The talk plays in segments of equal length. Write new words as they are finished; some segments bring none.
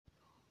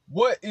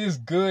What is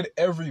good,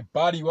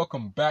 everybody?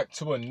 Welcome back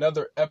to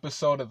another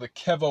episode of the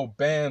Kevo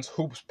Bands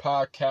Hoops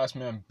podcast,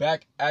 man.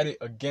 Back at it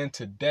again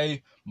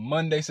today,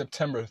 Monday,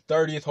 September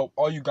 30th. Hope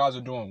all you guys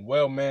are doing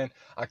well, man.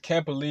 I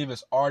can't believe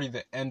it's already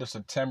the end of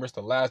September. It's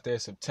the last day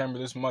of September.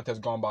 This month has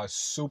gone by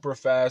super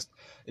fast.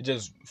 It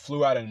just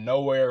flew out of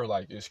nowhere.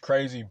 Like, it's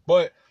crazy.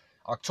 But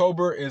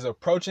October is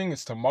approaching.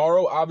 It's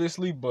tomorrow,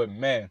 obviously. But,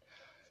 man,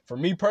 for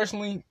me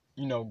personally,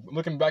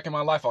 looking back in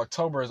my life,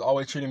 October has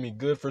always treated me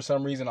good for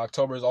some reason.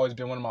 October has always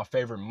been one of my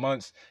favorite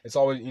months. It's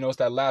always, it's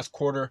that last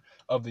quarter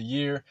of the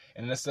year.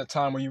 And it's that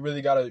time where you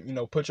really got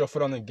to, put your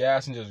foot on the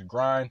gas and just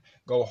grind,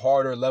 go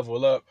harder,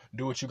 level up,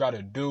 do what you got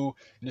to do,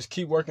 and just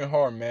keep working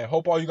hard, man.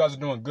 Hope all you guys are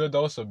doing good,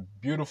 though. It's a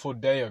beautiful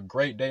day, a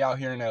great day out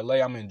here in LA.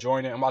 I'm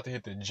enjoying it. I'm about to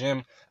hit the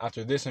gym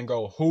after this and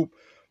go hoop.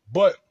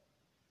 But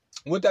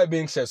with that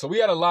being said, so we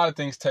had a lot of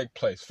things take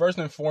place. First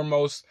and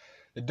foremost,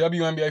 the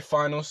WNBA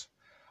Finals.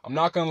 I'm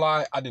not going to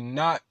lie, I did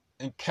not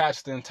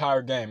catch the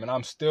entire game, and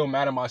I'm still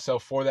mad at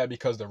myself for that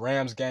because the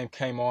Rams game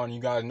came on. You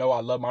guys know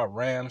I love my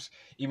Rams,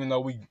 even though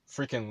we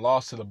freaking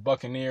lost to the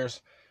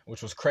Buccaneers,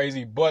 which was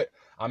crazy. But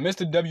I missed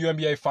the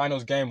WNBA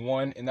Finals game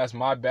 1, and that's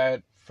my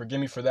bad.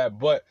 Forgive me for that.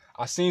 But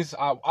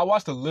I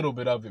watched a little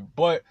bit of it,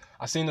 but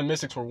I seen the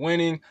Mystics were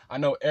winning. I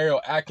know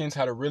Ariel Atkins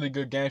had a really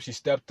good game. She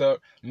stepped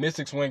up.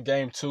 Mystics win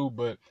game 2,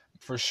 but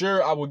for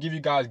sure, I will give you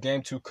guys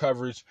game 2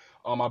 coverage.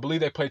 I believe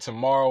they play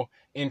tomorrow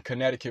in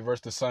Connecticut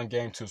versus the Sun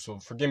game 2, so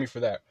forgive me for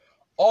that.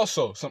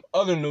 Also, some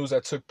other news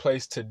that took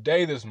place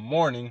today, this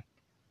morning.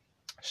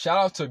 Shout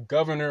out to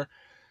Governor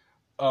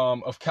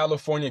of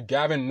California,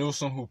 Gavin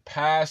Newsom, who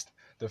passed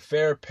the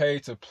Fair Pay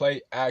to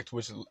Play Act,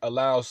 which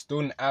allows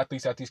student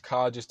athletes at these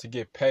colleges to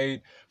get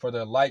paid for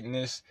their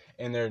likeness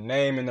and their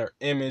name and their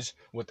image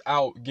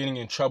without getting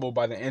in trouble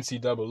by the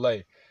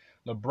NCAA.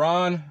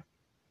 LeBron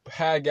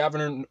had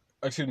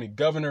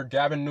Governor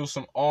Gavin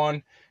Newsom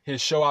on his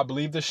show, I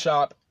believe The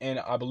Shop, and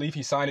I believe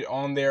he signed it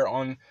on their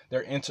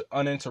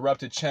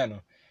uninterrupted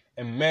channel.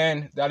 And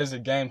man, that is a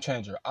game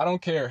changer. I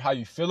don't care how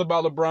you feel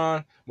about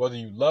LeBron, whether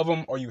you love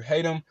him or you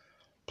hate him.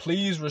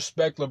 Please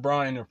respect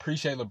LeBron and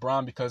appreciate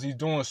LeBron because he's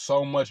doing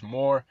so much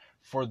more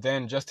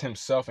than just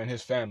himself and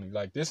his family.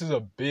 Like, this is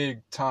a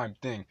big time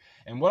thing.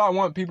 And what I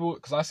want people,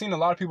 because I've seen a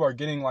lot of people are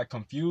getting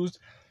confused.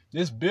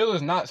 This bill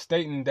is not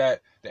stating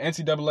that the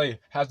NCAA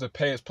has to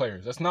pay its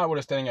players. That's not what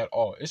it's stating at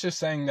all. It's just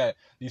saying that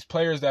these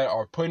players that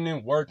are putting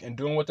in work and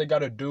doing what they got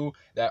to do,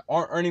 that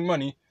aren't earning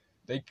money,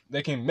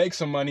 they can make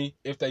some money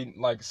if they,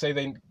 say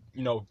they,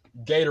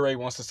 Gatorade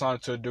wants to sign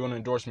to do an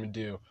endorsement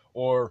deal,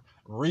 or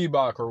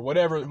Reebok, or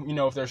whatever,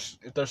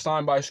 if they're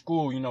signed by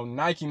school,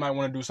 Nike might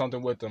want to do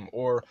something with them,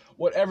 or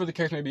whatever the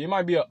case may be. It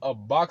might be a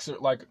boxer,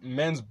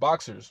 men's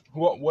boxers,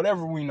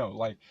 whatever we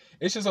know.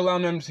 It's just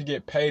allowing them to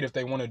get paid if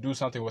they want to do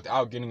something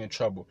without getting in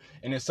trouble.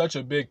 And it's such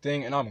a big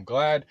thing, and I'm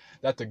glad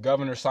that the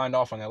governor signed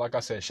off on that. Like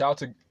I said, shout out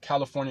to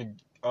California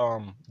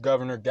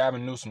Governor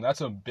Gavin Newsom.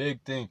 That's a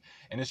big thing,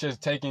 and it's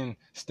just taking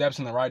steps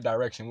in the right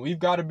direction. We've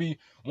got to be,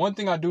 one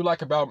thing I do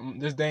like about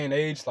this day and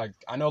age,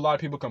 I know a lot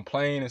of people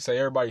complain and say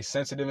everybody's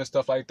sensitive and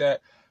stuff like that,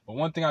 but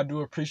one thing I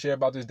do appreciate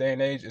about this day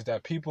and age is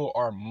that people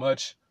are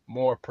much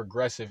more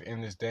progressive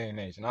in this day and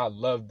age, and I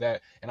love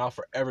that, and I'll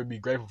forever be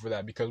grateful for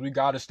that, because we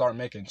got to start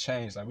making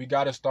change. We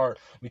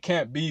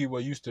can't be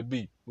what used to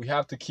be. We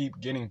have to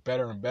keep getting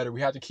better and better. We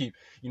have to keep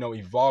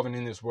evolving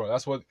in this world.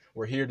 That's what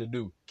we're here to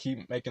do,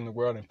 keep making the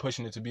world and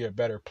pushing it to be a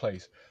better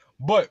place.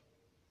 But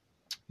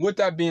with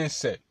that being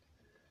said,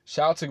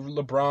 shout out to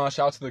LeBron,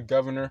 shout out to the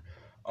governor.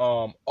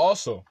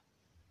 Also,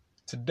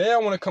 today I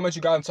want to come at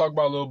you guys and talk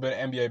about a little bit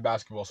of NBA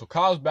basketball. So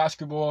college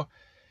basketball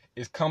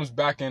comes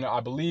back in, I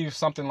believe,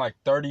 something like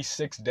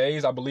 36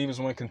 days. I believe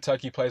is when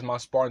Kentucky plays my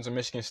Spartans of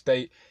Michigan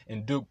State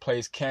and Duke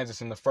plays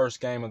Kansas in the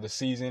first game of the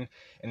season.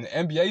 And the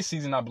NBA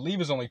season, I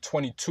believe, is only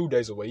 22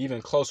 days away,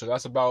 even closer.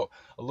 That's about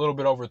a little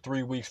bit over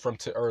 3 weeks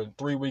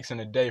 3 weeks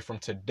and a day from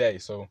today.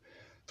 So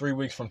 3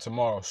 weeks from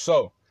tomorrow.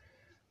 So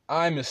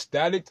I'm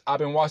ecstatic. I've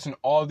been watching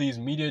all these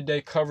media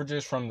day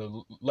coverages, from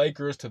the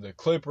Lakers to the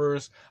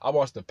Clippers. I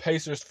watched the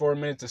Pacers for a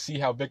minute to see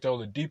how Victor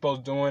Oladipo's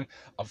doing.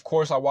 Of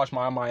course, I watched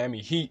my Miami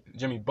Heat.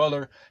 Jimmy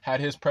Butler had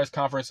his press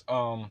conference,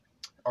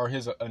 or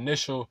his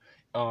initial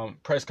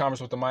press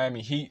conference with the Miami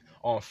Heat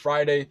on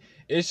Friday.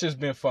 It's just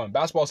been fun.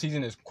 Basketball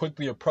season is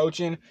quickly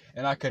approaching,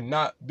 and I could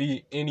not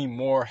be any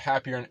more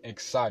happier and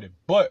excited.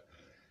 But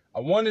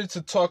I wanted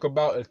to talk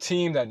about a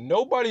team that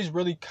nobody's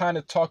really kind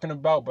of talking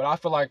about, but I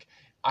feel like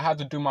I have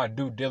to do my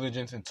due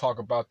diligence and talk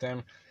about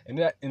them, and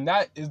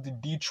that is the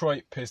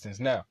Detroit Pistons.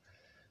 Now,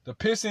 the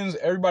Pistons,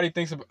 everybody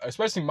thinks of,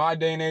 especially my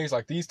day and age,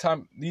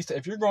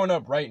 if you're growing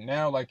up right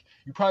now,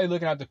 you're probably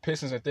looking at the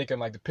Pistons and thinking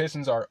the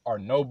Pistons are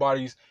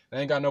nobodies. They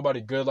ain't got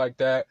nobody good like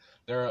that.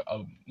 They're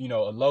a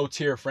low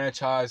tier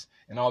franchise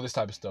and all this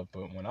type of stuff.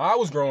 But when I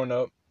was growing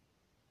up,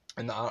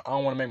 and I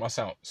don't want to make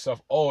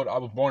myself old, I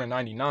was born in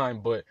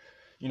 '99, but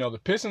the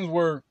Pistons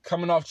were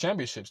coming off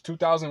championships.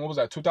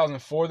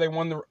 2004, they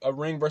won a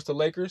ring versus the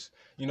Lakers,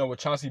 with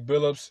Chauncey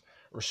Billups,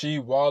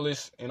 Rasheed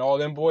Wallace, and all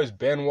them boys,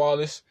 Ben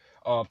Wallace,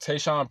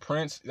 Tayshaun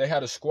Prince. They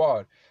had a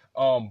squad.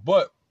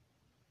 But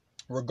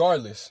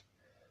regardless,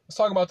 let's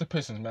talk about the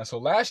Pistons, man. So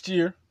last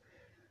year,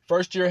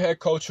 first-year head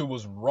coach who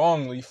was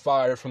wrongly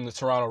fired from the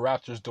Toronto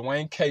Raptors,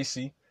 Dwayne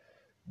Casey,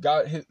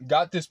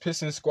 got this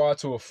Pistons squad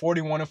to a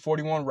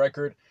 41-41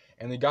 record,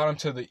 and they got them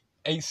to the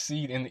 8th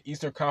seed in the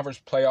Eastern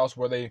Conference playoffs,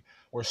 where they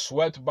were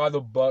swept by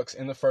the Bucks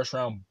in the first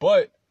round.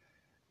 But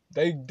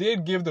they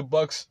did give the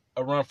Bucks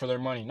a run for their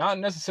money. Not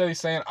necessarily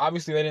saying,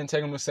 obviously they didn't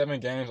take them to 7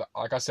 games.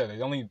 Like I said,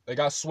 they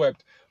got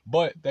swept,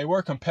 but they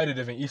were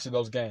competitive in each of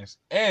those games.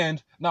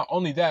 And not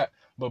only that,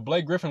 but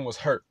Blake Griffin was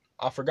hurt.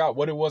 I forgot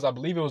what it was. I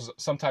believe it was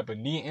some type of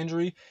knee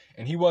injury,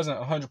 and he wasn't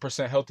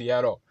 100% healthy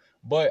at all.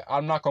 But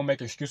I'm not going to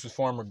make excuses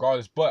for him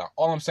regardless. But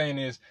all I'm saying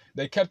is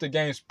they kept the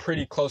games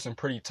pretty close and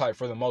pretty tight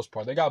for the most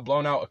part. They got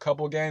blown out a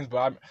couple games,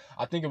 but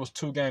I think it was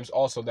 2 games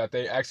also that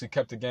they actually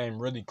kept the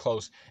game really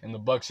close, and the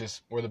Bucks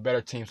just were the better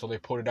team, so they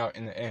pulled it out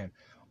in the end.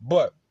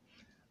 But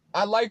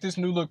I like this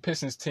new look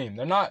Pistons team.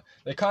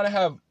 They kind of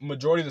have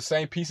majority of the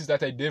same pieces that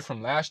they did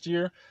from last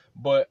year,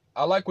 but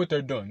I like what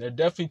they're doing. They're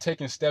definitely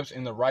taking steps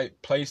in the right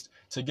place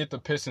to get the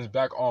Pistons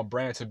back on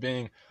brand to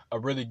being a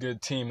really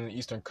good team in the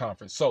Eastern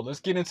Conference. So let's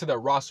get into the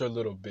roster a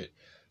little bit.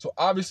 So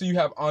obviously you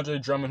have Andre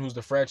Drummond, who's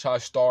the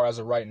franchise star as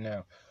of right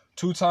now.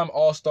 2-time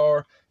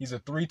All-Star. He's a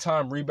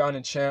 3-time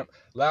rebounding champ.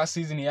 Last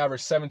season he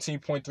averaged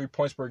 17.3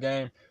 points per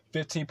game,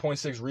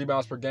 15.6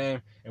 rebounds per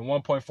game, and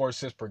 1.4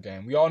 assists per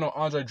game. We all know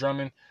Andre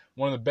Drummond,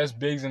 one of the best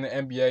bigs in the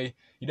NBA.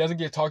 He doesn't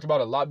get talked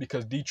about a lot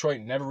because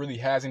Detroit never really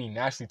has any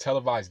nationally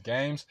televised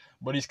games,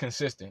 but he's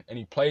consistent and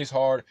he plays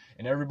hard,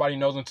 and everybody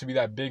knows him to be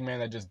that big man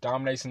that just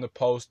dominates in the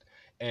post.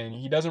 And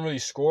he doesn't really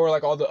score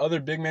like all the other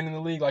big men in the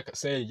league, like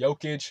say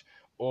Jokic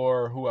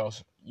or who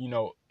else,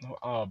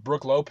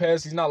 Brook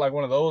Lopez. He's not like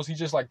one of those. He's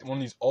just like one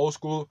of these old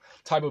school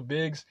type of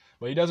bigs,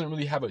 but he doesn't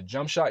really have a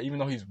jump shot, even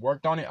though he's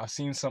worked on it. I've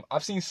seen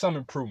some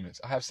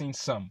improvements. I have seen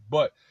some,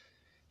 but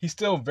he's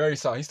still very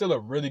solid. He's still a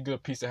really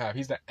good piece to have.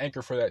 He's the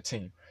anchor for that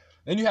team.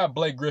 Then you have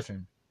Blake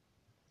Griffin,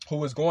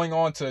 who is going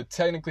on to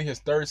technically his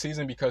 3rd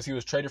season because he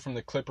was traded from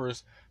the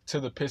Clippers to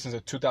the Pistons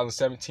in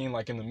 2017,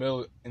 like in the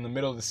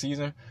middle of the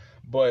season.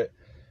 But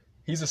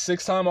he's a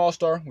 6-time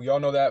All-Star. We all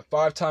know that.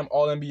 5-time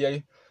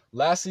All-NBA.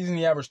 Last season,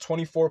 he averaged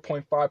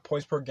 24.5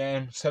 points per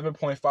game,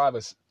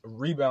 7.5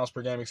 rebounds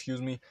per game, and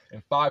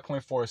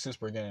 5.4 assists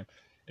per game.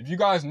 If you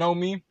guys know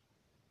me,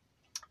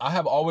 I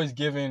have always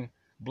given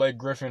Blake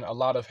Griffin a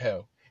lot of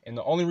hell. And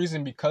the only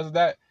reason because of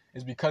that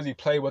is because he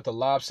played with the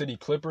Lob City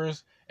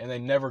Clippers, and they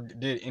never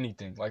did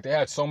anything. Like, they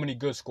had so many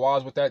good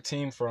squads with that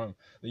team from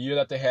the year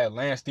that they had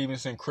Lance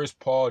Stevenson, Chris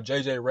Paul,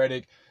 J.J.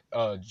 Redick,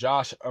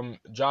 Josh,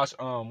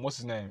 what's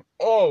his name?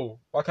 Oh,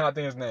 why can't I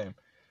think his name?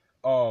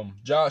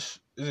 Josh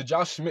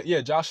Smith?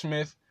 Yeah, Josh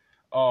Smith,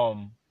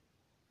 and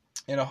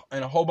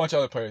a whole bunch of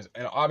other players,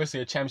 and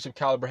obviously a championship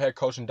caliber head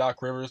coach in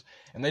Doc Rivers,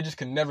 and they just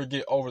could never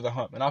get over the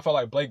hump. And I felt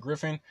like Blake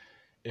Griffin,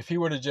 if he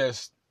were to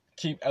just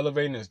keep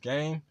elevating his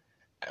game,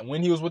 and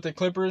when he was with the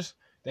Clippers,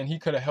 then he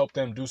could have helped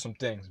them do some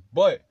things.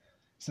 But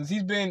since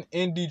he's been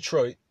in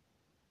Detroit,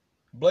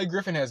 Blake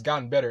Griffin has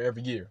gotten better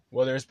every year,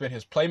 whether it's been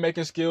his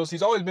playmaking skills.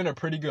 He's always been a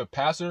pretty good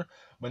passer,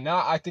 but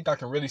now I think I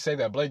can really say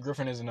that Blake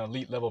Griffin is an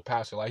elite level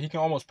passer. Like, he can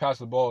almost pass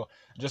the ball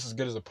just as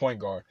good as a point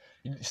guard.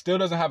 He still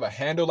doesn't have a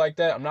handle like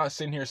that. I'm not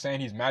sitting here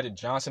saying he's Magic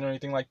Johnson or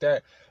anything like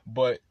that,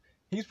 but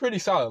he's pretty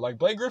solid. Like,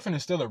 Blake Griffin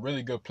is still a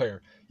really good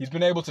player. He's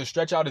been able to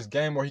stretch out his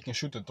game where he can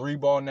shoot the 3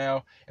 ball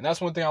now, and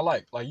that's one thing I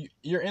like. Like,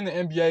 you're in the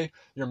NBA,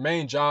 your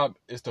main job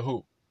is to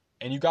hoop.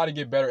 And you got to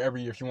get better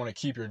every year if you want to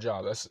keep your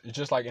job. It's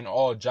just like in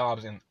all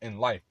jobs in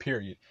life,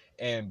 period.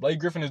 And Blake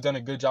Griffin has done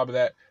a good job of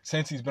that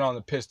since he's been on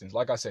the Pistons.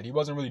 Like I said, he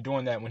wasn't really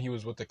doing that when he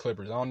was with the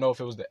Clippers. I don't know if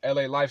it was the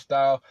LA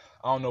lifestyle.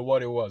 I don't know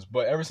what it was.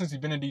 But ever since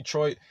he's been in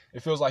Detroit,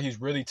 it feels like he's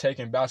really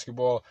taking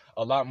basketball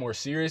a lot more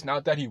serious.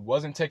 Not that he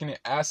wasn't taking it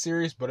as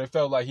serious, but it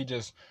felt like he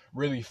just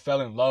really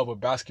fell in love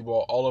with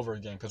basketball all over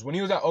again. Because when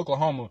he was at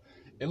Oklahoma,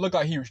 it looked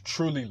like he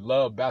truly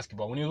loved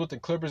basketball. When he was with the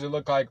Clippers, it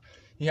looked like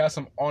he had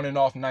some on and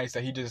off nights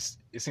that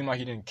it seemed like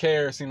he didn't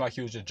care. It seemed like he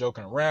was just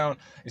joking around.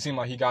 It seemed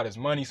like he got his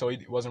money, so he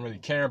wasn't really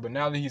caring. But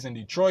now that he's in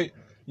Detroit,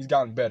 he's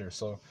gotten better.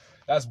 So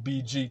that's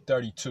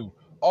BG32.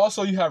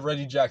 Also, you have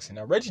Reggie Jackson.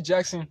 Now, Reggie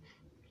Jackson,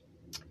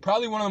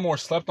 probably one of the more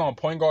slept-on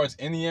point guards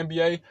in the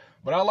NBA.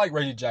 But I like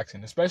Reggie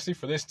Jackson, especially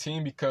for this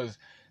team, because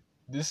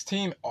this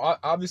team,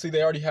 obviously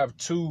they already have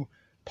 2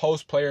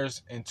 post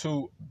players and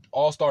 2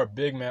 all-star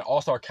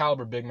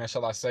caliber big men,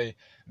 shall I say,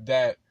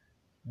 that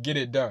get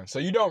it done. So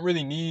you don't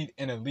really need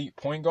an elite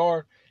point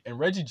guard, and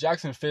Reggie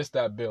Jackson fits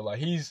that bill. Like,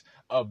 he's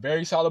a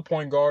very solid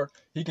point guard.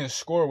 He can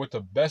score with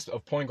the best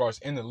of point guards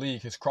in the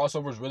league. His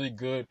crossover is really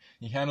good.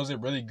 He handles it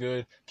really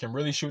good. Can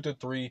really shoot the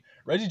 3.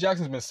 Reggie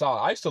Jackson's been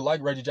solid. I used to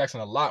like Reggie Jackson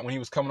a lot when he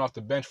was coming off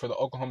the bench for the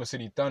Oklahoma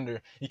City Thunder.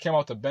 He came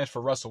off the bench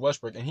for Russell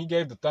Westbrook, and he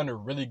gave the Thunder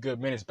really good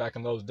minutes back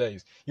in those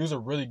days. He was a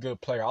really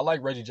good player. I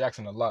like Reggie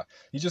Jackson a lot.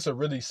 He's just a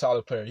really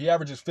solid player. He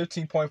averages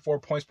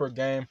 15.4 points per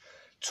game,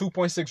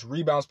 2.6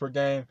 rebounds per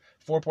game,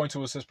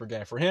 4.2 assists per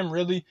game. For him,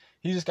 really,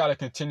 he just got to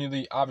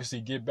continually, obviously,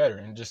 get better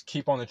and just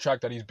keep on the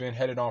track that he's been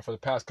headed on for the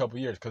past couple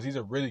years, because he's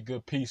a really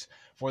good piece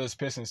for this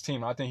Pistons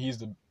team. I think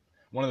he's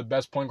one of the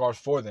best point guards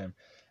for them.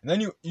 And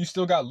then you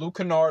still got Luke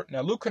Kennard.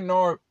 Now, Luke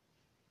Kennard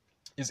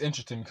is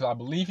interesting because I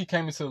believe he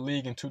came into the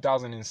league in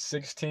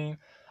 2016,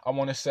 I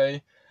want to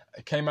say.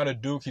 He came out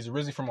of Duke. He's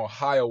originally from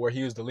Ohio, where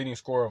he was the leading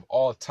scorer of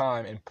all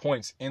time in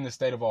points in the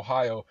state of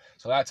Ohio.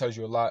 So that tells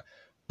you a lot.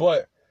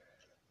 But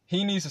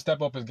he needs to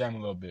step up his game a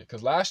little bit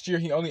because last year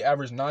he only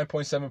averaged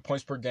 9.7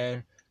 points per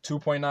game,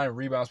 2.9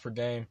 rebounds per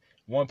game,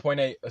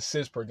 1.8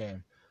 assists per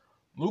game.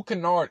 Luke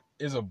Kennard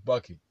is a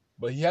bucket,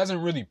 but he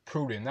hasn't really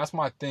proved it, and that's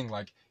my thing.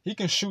 Like, he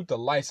can shoot the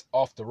lights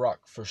off the rock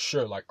for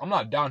sure. Like, I'm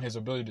not down his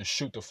ability to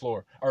shoot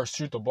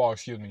the ball,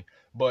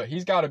 but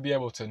he's got to be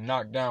able to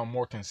knock down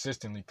more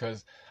consistently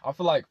because I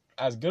feel like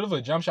as good of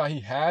a jump shot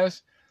he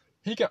has,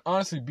 he can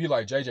honestly be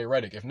like JJ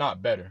Redick, if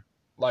not better.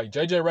 Like,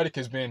 JJ Redick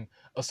has been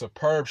a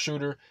superb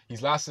shooter.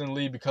 He's lasted in the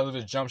league because of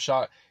his jump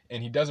shot,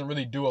 and he doesn't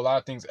really do a lot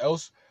of things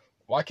else.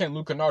 Why can't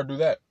Luke Kennard do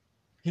that?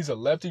 He's a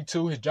lefty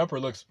too. His jumper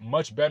looks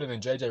much better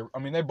than JJ. I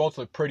mean, they both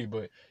look pretty,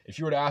 but if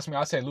you were to ask me,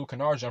 I'd say Luke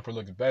Kennard's jumper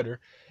looks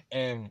better.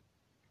 And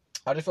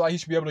I just feel like he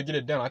should be able to get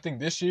it done. I think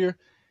this year,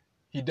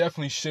 he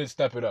definitely should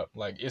step it up.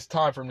 Like, it's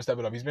time for him to step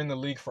it up. He's been in the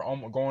league for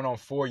going on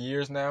 4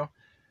 years now.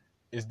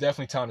 It's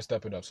definitely time to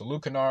step it up. So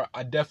Luke Kennard,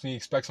 I definitely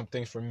expect some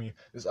things from me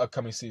this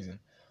upcoming season.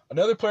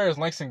 Another player is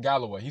Langston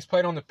Galloway. He's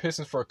played on the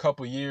Pistons for a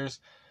couple years.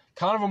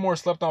 Kind of a more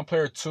slept-on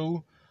player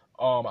too.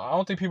 I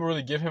don't think people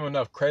really give him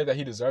enough credit that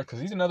he deserves because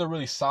he's another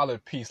really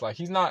solid piece. Like,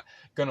 he's not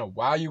going to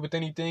wow you with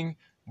anything,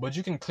 but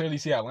you can clearly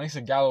see that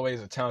Langston Galloway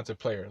is a talented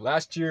player.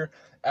 Last year,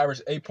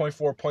 averaged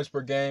 8.4 points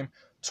per game,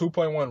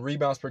 2.1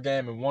 rebounds per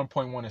game, and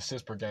 1.1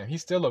 assists per game.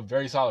 He's still a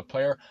very solid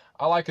player.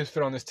 I like his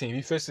fit on this team.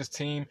 He fits this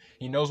team.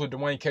 He knows what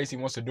Dwayne Casey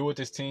wants to do with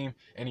this team,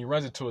 and he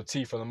runs it to a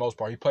T for the most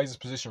part. He plays his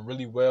position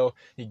really well.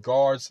 He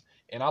guards,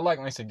 and I like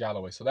Langston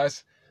Galloway. So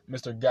that's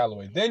Mr.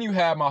 Galloway. Then you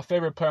have my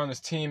favorite player on this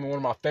team and one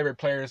of my favorite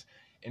players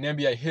in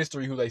NBA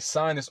history who they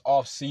signed this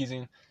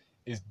offseason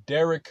is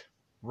Derrick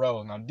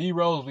Rose. Now, D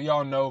Rose, we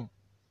all know,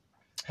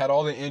 had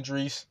all the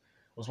injuries,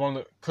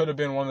 could have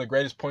been one of the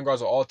greatest point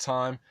guards of all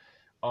time,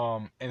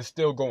 and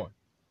still going.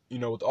 You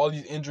know, with all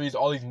these injuries,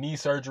 all these knee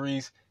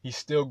surgeries, he's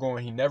still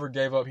going. He never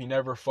gave up. He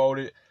never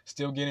folded.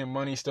 Still getting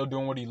money. Still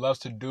doing what he loves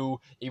to do,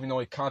 even though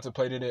he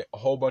contemplated it a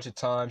whole bunch of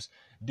times.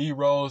 D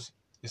Rose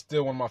is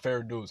still one of my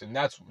favorite dudes, and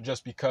that's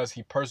just because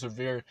he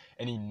persevered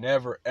and he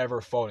never,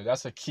 ever folded.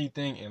 That's a key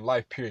thing in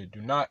life, period.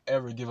 Do not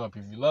ever give up.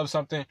 If you love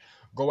something,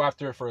 go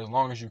after it for as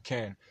long as you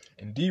can.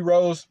 And D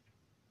Rose,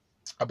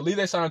 I believe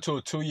they signed him to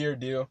a 2-year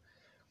deal.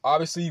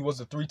 Obviously, he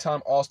was a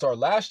 3-time All-Star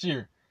last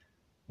year,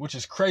 which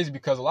is crazy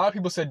because a lot of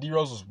people said D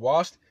Rose was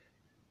washed.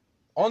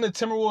 On the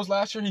Timberwolves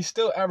last year, he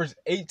still averaged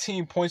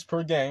 18 points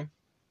per game,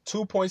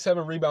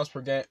 2.7 rebounds per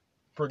game,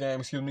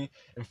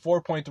 and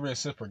 4.3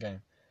 assists per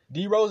game.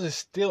 D Rose is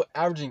still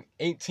averaging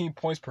 18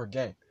 points per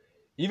game.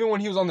 Even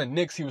when he was on the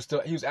Knicks, he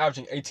was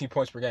averaging 18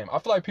 points per game. I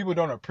feel like people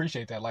don't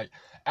appreciate that. Like,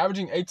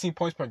 averaging 18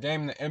 points per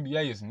game in the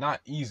NBA is not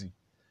easy.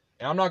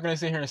 And I'm not going to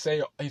sit here and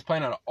say he's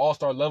playing at an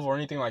all-star level or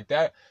anything like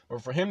that,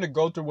 but for him to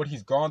go through what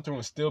he's gone through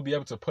and still be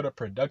able to put up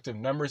productive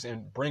numbers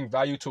and bring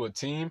value to a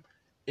team,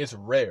 it's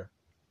rare.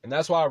 And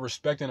that's why I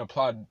respect and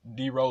applaud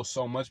D Rose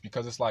so much,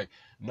 because it's like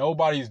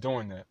nobody's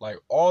doing that. Like,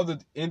 all the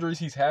injuries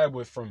he's had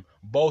from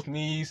both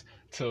knees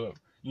to,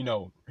 you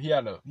know, he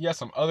had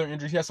some other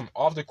injuries. He had some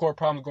off-the-court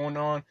problems going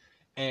on,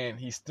 and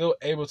he's still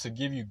able to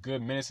give you good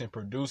minutes and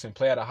produce and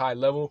play at a high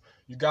level.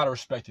 You got to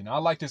respect it. And I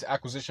like this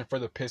acquisition for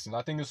the Pistons.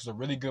 I think this was a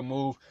really good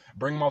move.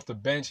 Bring him off the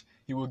bench.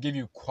 He will give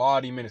you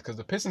quality minutes because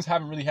the Pistons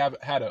haven't really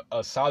had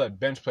a solid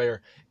bench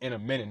player in a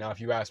minute now, if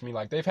you ask me.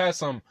 Like, they've had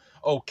some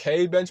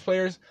okay bench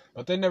players,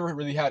 but they never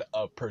really had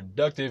a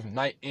productive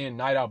night in,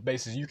 night out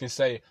basis. You can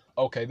say,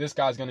 okay, this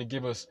guy's going to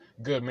give us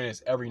good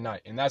minutes every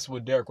night. And that's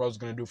what Derrick Rose is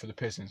going to do for the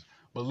Pistons.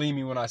 Believe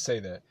me when I say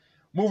that.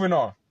 Moving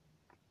on.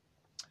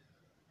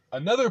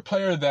 Another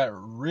player that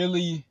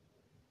really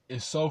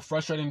is so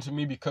frustrating to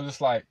me because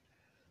it's like,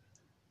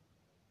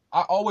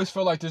 I always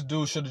feel like this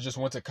dude should have just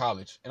went to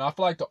college. And I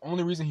feel like the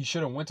only reason he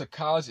should have went to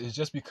college is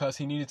just because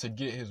he needed to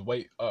get his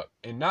weight up.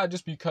 And not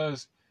just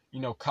because,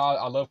 you know,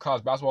 I love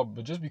college basketball,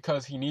 but just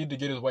because he needed to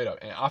get his weight up.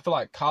 And I feel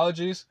like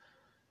colleges,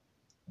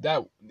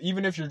 that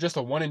even if you're just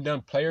a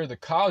one-and-done player, the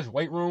college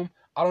weight room,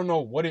 I don't know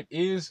what it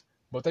is,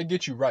 but they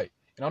get you right.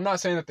 And I'm not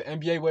saying that the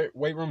NBA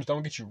weight rooms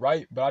don't get you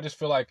right, but I just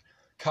feel like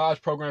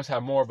college programs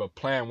have more of a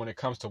plan when it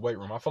comes to weight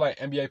room. I feel like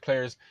NBA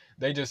players,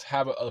 they just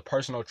have a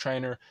personal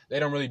trainer. They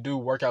don't really do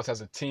workouts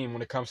as a team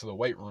when it comes to the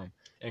weight room.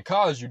 In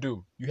college, you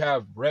do. You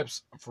have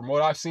reps. From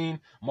what I've seen,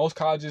 most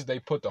colleges, they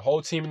put the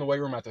whole team in the weight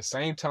room at the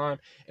same time,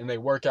 and they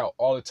work out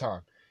all the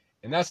time.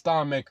 And that's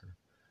Thon Maker.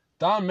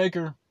 Thon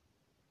Maker,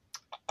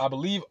 I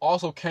believe,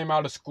 also came out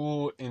of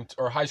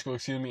high school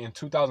in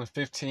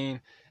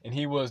 2015, and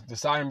he was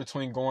deciding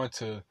between going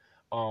to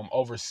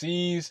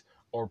overseas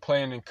or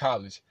playing in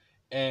college.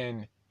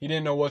 And he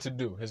didn't know what to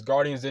do. His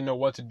guardians didn't know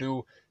what to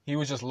do. He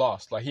was just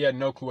lost. Like, he had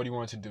no clue what he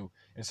wanted to do.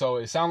 And so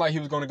it sounded like he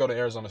was going to go to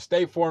Arizona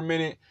State for a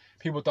minute.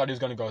 People thought he was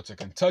going to go to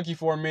Kentucky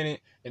for a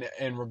minute.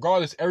 And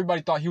regardless,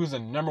 everybody thought he was the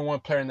number one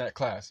player in that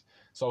class.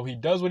 So he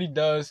does what he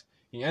does.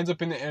 He ends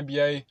up in the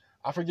NBA.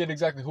 I forget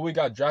exactly who he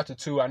got drafted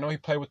to. I know he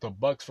played with the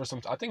Bucks for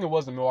some. I think it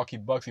was the Milwaukee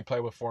Bucks he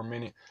played with for a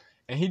minute,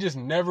 and he just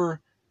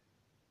never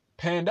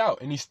panned out,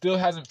 and he still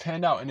hasn't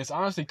panned out. And it's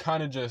honestly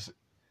kind of just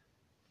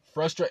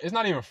frustrating. It's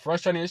not even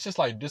frustrating. It's just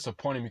like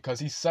disappointing because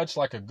he's such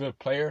like a good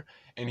player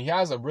and he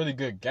has a really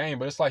good game,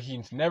 but it's like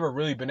he's never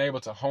really been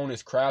able to hone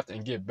his craft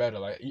and get better.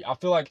 Like I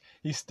feel like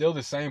he's still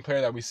the same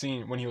player that we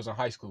seen when he was in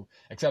high school,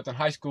 except in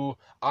high school,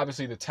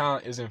 obviously the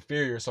talent is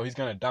inferior, so he's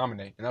gonna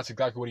dominate, and that's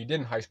exactly what he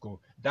did in high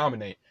school,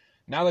 dominate.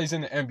 Now that he's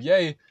in the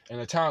NBA and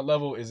the talent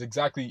level is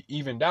exactly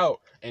evened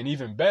out and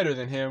even better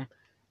than him,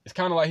 it's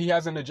kind of like he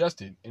hasn't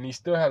adjusted, and he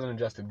still hasn't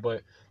adjusted.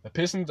 But the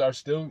Pistons are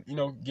still,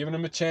 giving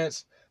him a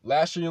chance.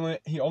 Last year,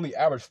 he only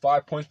averaged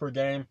 5 points per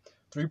game,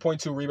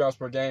 3.2 rebounds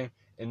per game,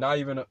 and not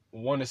even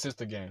 1 assist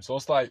a game. So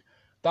it's like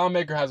Thon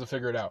Maker hasn't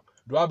figured it out.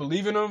 Do I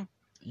believe in him?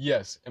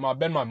 Yes. Am I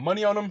betting my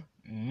money on him?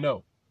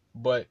 No.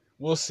 But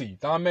we'll see.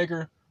 Thon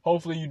Maker,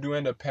 hopefully you do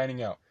end up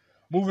panning out.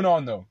 Moving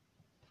on, though.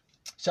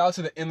 Shout out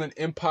to the Inland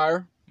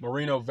Empire,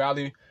 Moreno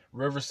Valley,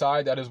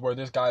 Riverside. That is where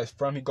this guy is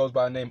from. He goes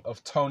by the name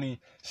of Tony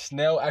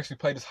Snell. Actually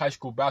played his high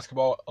school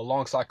basketball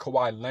alongside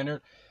Kawhi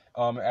Leonard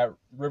at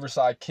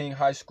Riverside King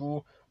High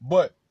School.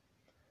 But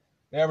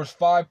they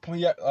averaged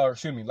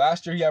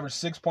last year he averaged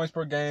 6 points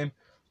per game,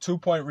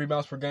 2-point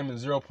rebounds per game, and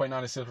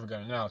 0.9 assists per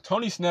game. Now,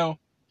 Tony Snell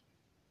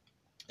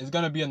is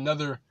going to be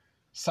another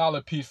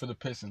solid piece for the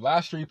Pistons.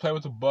 Last year he played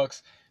with the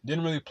Bucks,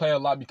 didn't really play a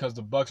lot because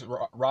the Bucks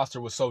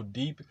roster was so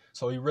deep,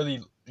 so he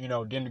really,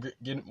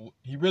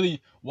 he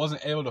really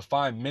wasn't able to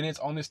find minutes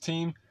on this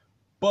team,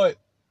 but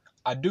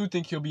I do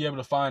think he'll be able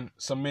to find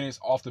some minutes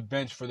off the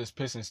bench for this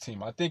Pistons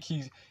team. I think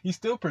he's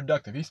still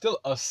productive. He's still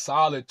a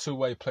solid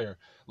two-way player.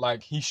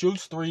 Like, he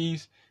shoots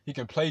threes. He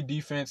can play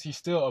defense. He's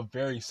still a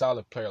very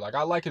solid player. Like,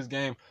 I like his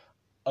game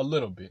a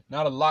little bit.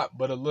 Not a lot,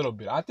 but a little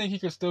bit. I think he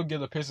can still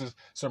give the Pistons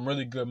some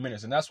really good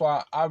minutes. And that's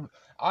why I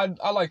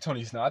like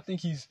Tony Snell. I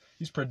think he's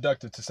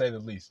productive, to say the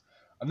least.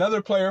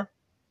 Another player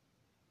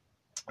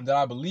that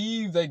I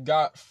believe they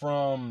got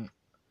from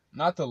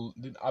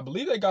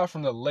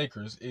the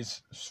Lakers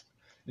is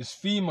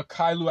Svi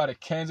Mykhailiuk out of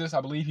Kansas.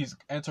 I believe he's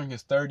entering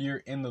his third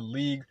year in the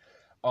league.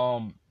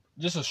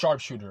 Just a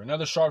sharpshooter.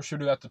 Another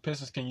sharpshooter that the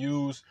Pistons can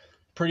use.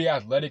 Pretty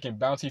athletic and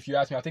bouncy, if you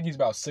ask me. I think he's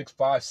about 6'5",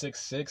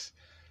 6'6".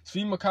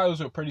 Svi Mykhailiuk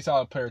is a pretty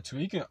solid player, too.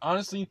 He can,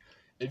 honestly,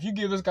 if you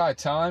give this guy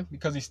time,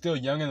 because he's still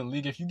young in the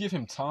league, if you give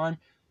him time,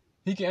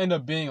 he can end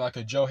up being like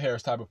a Joe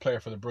Harris type of player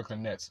for the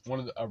Brooklyn Nets.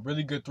 A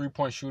really good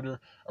three-point shooter,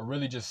 a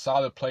really just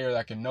solid player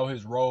that can know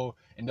his role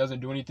and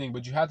doesn't do anything,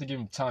 but you have to give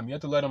him time. You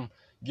have to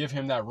give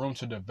him that room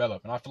to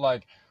develop. And I feel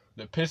like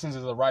the Pistons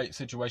is the right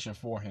situation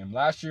for him.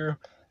 Last year,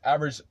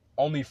 averaged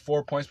only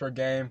 4 points per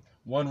game,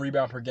 1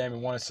 rebound per game,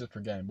 and 1 assist per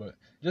game. But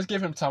just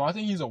give him time. I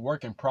think he's a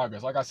work in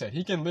progress. Like I said,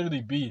 he can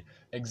literally be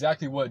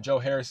exactly what Joe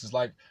Harris is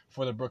like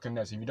for the Brooklyn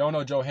Nets. If you don't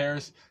know Joe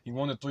Harris, he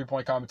won the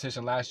three-point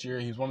competition last year.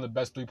 He's one of the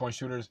best three-point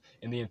shooters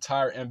in the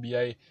entire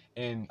NBA.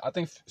 And I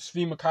think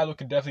Svi Mykhailiuk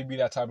could definitely be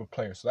that type of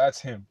player. So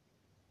that's him.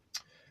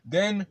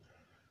 Then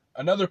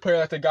another player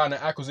that they got in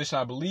an acquisition,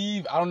 I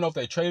believe. I don't know if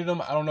they traded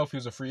him. I don't know if he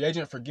was a free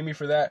agent. Forgive me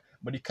for that.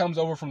 But he comes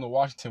over from the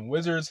Washington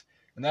Wizards,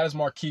 and that is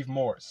Markieff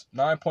Morris.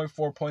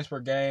 9.4 points per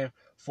game,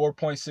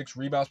 4.6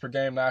 rebounds per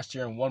game last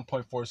year, and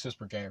 1.4 assists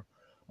per game.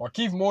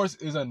 Markieff Morris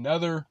is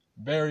another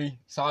very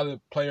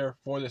solid player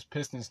for this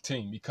Pistons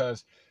team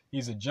because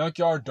he's a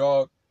junkyard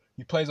dog.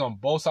 He plays on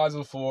both sides of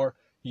the floor.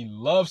 He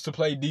loves to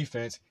play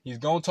defense. He's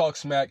going to talk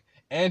smack,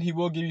 and he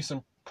will give you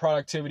some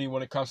productivity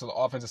when it comes to the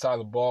offensive side of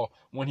the ball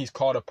when he's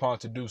called upon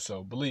to do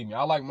so. Believe me,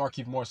 I like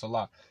Markieff Morris a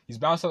lot. He's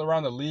bounced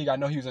around the league. I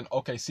know he was in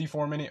OKC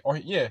for a minute.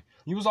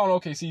 He was on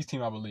OKC's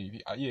team, I believe.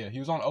 He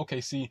was on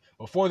OKC.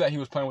 Before that, he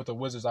was playing with the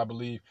Wizards, I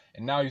believe,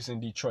 and now he's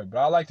in Detroit. But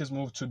I like this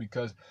move, too,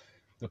 because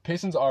the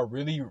Pistons are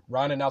really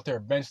rounding out their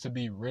bench to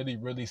be really,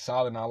 really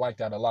solid, and I like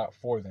that a lot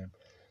for them.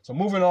 So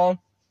moving on,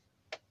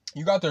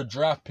 you got their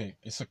draft pick.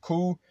 It's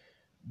Sekou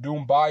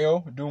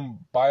Doumbouya.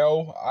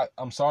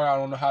 I'm sorry, I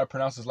don't know how to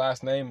pronounce his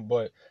last name,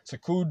 but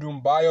Sekou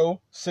Doumbouya,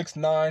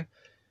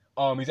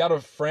 6'9". He's out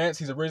of France.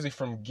 He's originally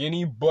from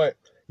Guinea, but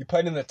he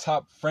played in the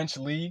top French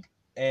league,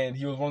 and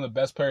he was one of the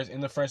best players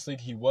in the French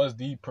league. He was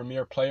the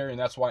premier player, and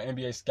that's why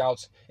NBA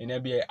scouts and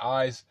NBA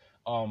eyes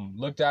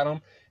looked at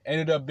him.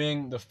 Ended up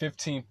being the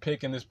 15th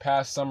pick in this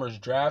past summer's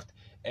draft.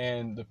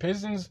 And the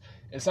Pistons,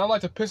 it sounds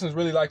like the Pistons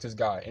really like this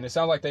guy. And it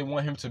sounds like they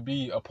want him to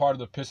be a part of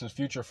the Pistons'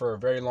 future for a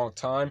very long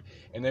time.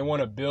 And they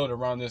want to build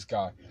around this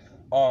guy.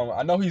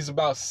 I know he's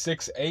about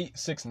 6'8",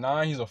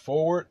 6'9". He's a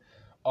forward.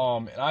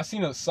 And I've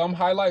seen some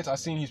highlights. I've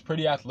seen he's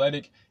pretty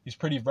athletic. He's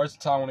pretty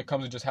versatile when it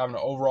comes to just having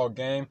an overall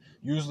game.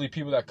 Usually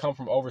people that come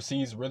from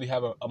overseas really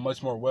have a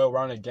much more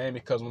well-rounded game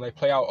because when they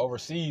play out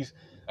overseas,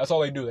 that's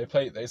all they do. They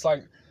play. It's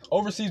like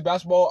overseas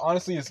basketball,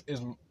 honestly, is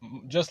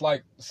just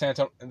like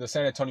the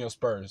San Antonio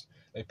Spurs.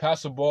 They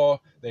pass the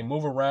ball. They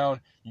move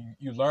around.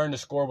 You learn to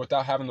score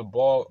without having the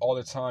ball all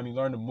the time. You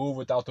learn to move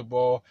without the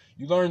ball.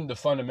 You learn the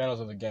fundamentals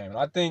of the game. And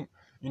I think,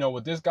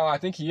 with this guy, I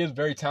think he is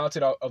very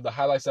talented of the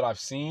highlights that I've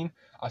seen.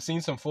 I've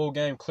seen some full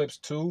game clips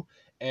too.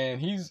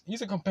 And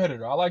he's a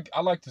competitor. I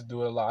like this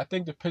dude a lot. I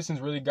think the Pistons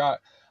really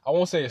got I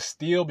won't say a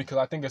steal because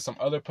I think there's some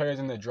other players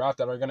in the draft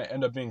that are going to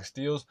end up being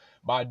steals,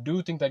 but I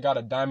do think they got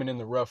a diamond in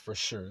the rough for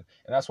sure,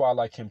 and that's why I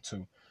like him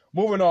too.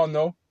 Moving on,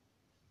 though,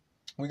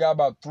 we got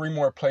about 3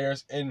 more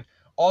players, and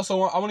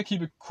also I want to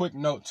keep a quick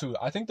note too.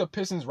 I think the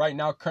Pistons right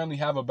now currently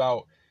have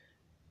about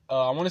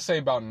I want to say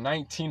about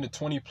 19 to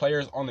 20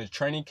 players on the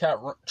training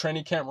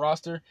camp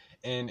roster.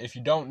 And if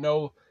you don't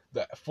know,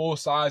 the full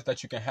size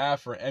that you can have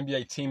for an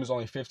NBA team is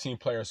only 15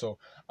 players. So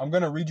I'm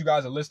going to read you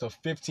guys a list of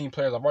 15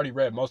 players. I've already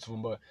read most of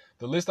them, but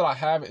the list that I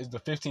have is the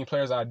 15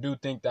 players that I do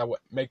think that would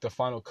make the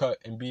final cut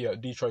and be a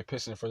Detroit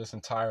Piston for this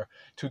entire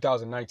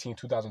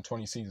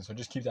 2019-2020 season. So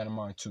just keep that in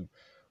mind too.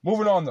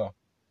 Moving on, though,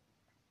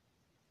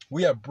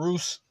 we have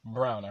Bruce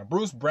Brown. Now,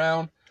 Bruce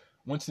Brown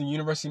went to the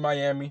University of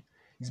Miami.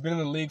 He's been in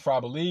the league for, I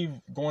believe,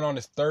 going on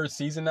his 3rd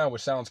season now,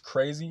 which sounds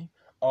crazy.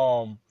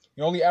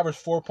 He only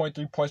averaged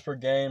 4.3 points per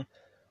game,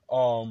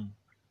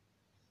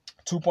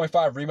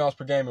 2.5 rebounds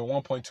per game, and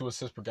 1.2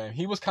 assists per game.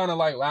 He was kind of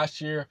like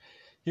last year.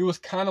 He was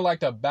kind of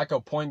like the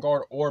backup point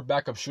guard or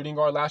backup shooting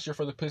guard last year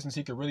for the Pistons.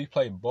 He could really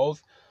play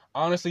both.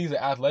 Honestly, he's an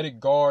athletic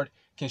guard,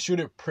 can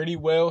shoot it pretty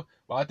well,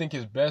 but I think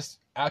his best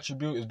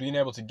attribute is being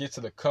able to get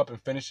to the cup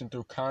and finishing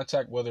through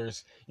contact, whether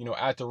it's,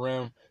 at the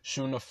rim,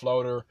 shooting a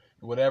floater,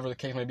 whatever the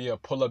case may be, a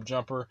pull-up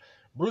jumper.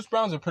 Bruce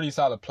Brown's a pretty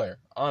solid player,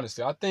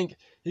 honestly. I think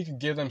he could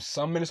give them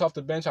some minutes off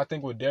the bench. I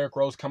think with Derrick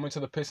Rose coming to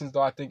the Pistons,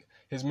 though, I think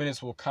his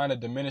minutes will kind of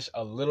diminish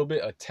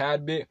a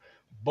tad bit,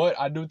 but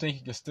I do think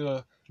he can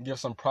still give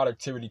some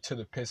productivity to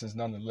the Pistons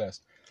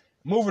nonetheless.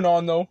 Moving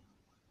on, though,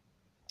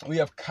 we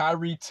have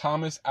Khyri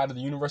Thomas out of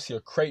the University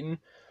of Creighton.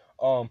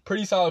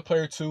 Pretty solid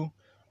player, too.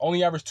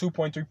 Only averaged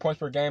 2.3 points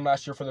per game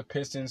last year for the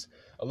Pistons,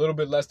 a little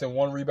bit less than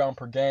 1 rebound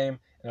per game,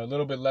 and a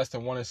little bit less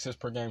than 1 assist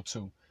per game,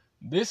 too.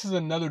 This is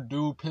another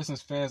dude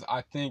Pistons fans,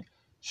 I think,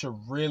 should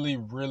really,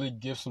 really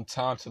give some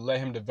time to let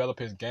him develop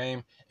his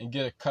game and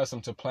get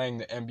accustomed to playing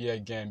the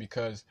NBA game.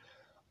 Because,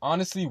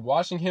 honestly,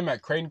 watching him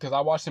at Creighton, because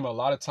I watched him a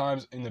lot of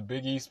times in the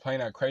Big East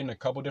playing at Creighton a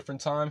couple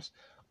different times,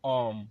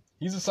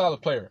 he's a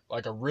solid player,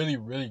 like a really,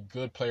 really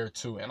good player,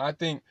 too. And I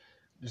think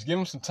just give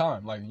him some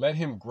time. Like, let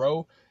him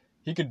grow.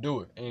 He could do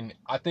it. And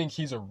I think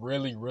he's a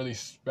really, really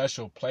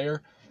special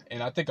player.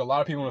 And I think a lot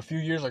of people in a few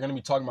years are going to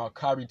be talking about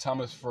Khyri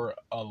Thomas for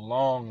a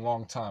long,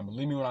 long time.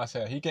 Believe me when I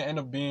say it. He can end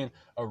up being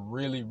a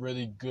really,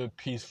 really good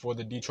piece for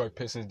the Detroit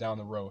Pistons down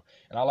the road.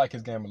 And I like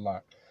his game a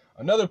lot.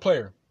 Another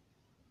player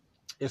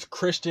is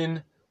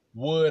Christian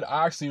Wood.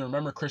 I actually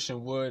remember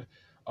Christian Wood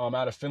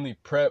out of Finley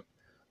Prep.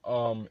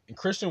 And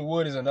Christian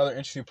Wood is another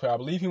interesting player. I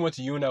believe he went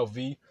to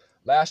UNLV.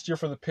 Last year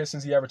for the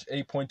Pistons, he averaged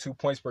 8.2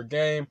 points per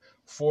game,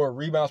 4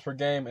 rebounds per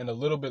game, and a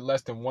little bit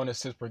less than 1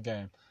 assist per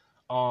game.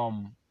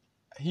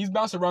 He's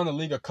bounced around the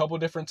league a couple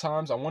different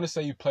times. I want to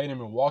say he played in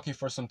Milwaukee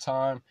for some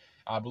time.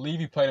 I believe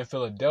he played in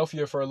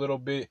Philadelphia for a little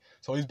bit.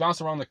 So he's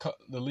bounced around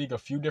the league a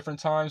few different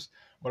times.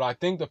 But I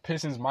think the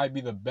Pistons might be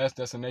the best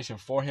destination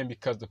for him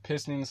because the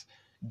Pistons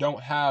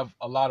don't have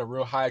a lot of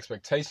real high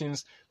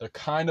expectations. They're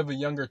kind of a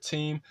younger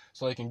team,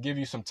 so they can give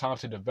you some time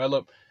to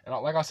develop. And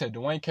like I said,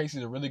 Dwayne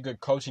Casey's a really good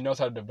coach. He knows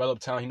how to develop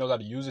talent. He knows how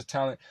to use his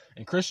talent.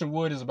 And Christian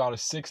Wood is about a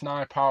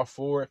 6'9" power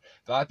forward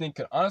that I think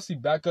could honestly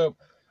back up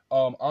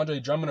Andre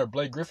Drummond or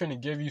Blake Griffin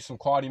and give you some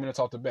quality minutes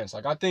off the bench.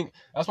 Like, I think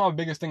that's my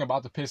biggest thing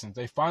about the Pistons.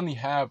 They finally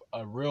have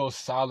a real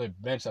solid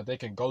bench that they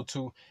can go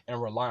to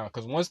and rely on.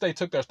 Because once they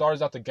took their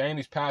starters out the game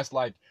these past,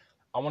 I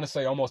want to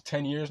say almost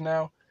 10 years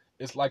now,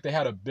 it's like they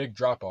had a big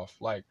drop-off,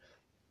 like,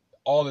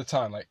 all the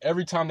time. Like,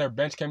 every time their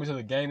bench came into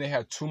the game, they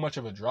had too much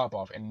of a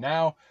drop-off. And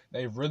now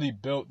they've really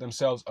built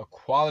themselves a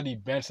quality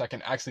bench that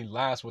can actually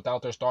last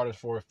without their starters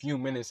for a few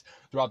minutes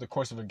throughout the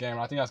course of a game. And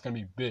I think that's going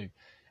to be big.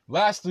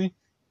 Lastly,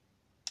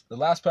 the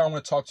last player I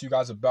want to talk to you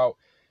guys about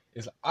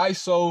is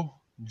ISO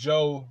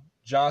Joe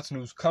Johnson,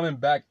 who's coming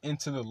back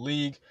into the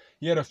league.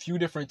 He had a few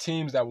different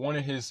teams that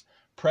wanted his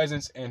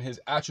presence and his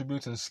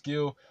attributes and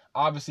skill.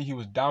 Obviously, he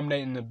was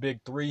dominating the Big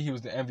Three. He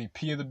was the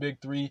MVP of the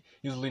Big Three.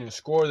 He was the leading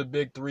scorer of the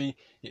Big Three.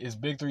 His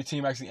Big Three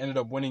team actually ended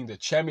up winning the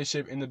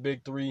championship in the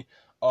Big Three.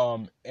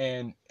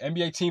 And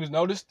NBA teams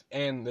noticed,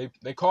 and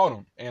they called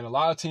him. And a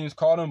lot of teams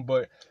called him,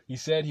 but he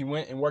said he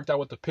went and worked out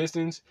with the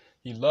Pistons.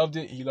 He loved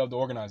it. He loved the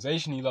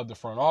organization. He loved the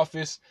front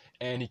office.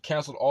 And he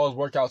canceled all his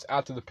workouts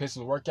after the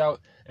Pistons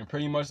workout. And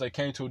pretty much they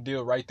came to a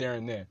deal right there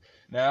and then.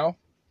 Now,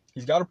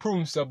 he's got to prove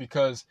himself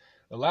because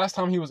the last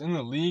time he was in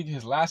the league,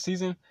 his last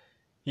season,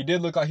 he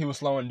did look like he was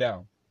slowing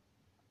down.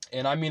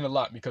 And I mean a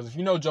lot because if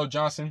you know Joe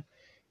Johnson,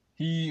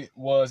 he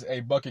was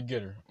a bucket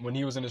getter when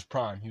he was in his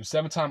prime. He was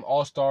 7-time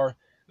All-Star.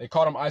 They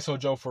called him ISO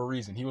Joe for a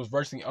reason. He was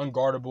virtually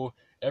unguardable.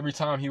 Every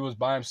time he was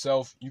by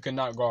himself, you could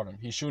not guard him.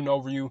 He's shooting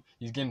over you.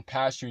 He's getting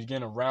past you. He's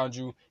getting around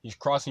you. He's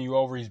crossing you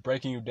over. He's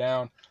breaking you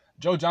down.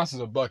 Joe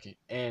Johnson's a bucket.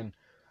 And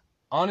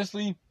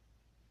honestly,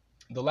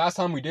 the last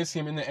time we did see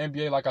him in the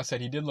NBA, like I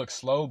said, he did look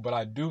slow. But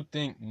I do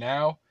think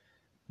now,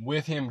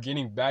 with him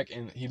getting back,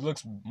 and he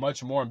looks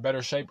much more in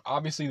better shape.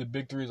 Obviously, the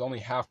Big Three is only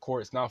half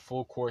court. It's not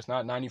full court. It's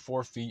not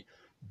 94 feet.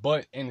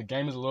 But and the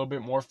game is a little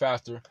bit more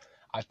faster.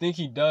 I think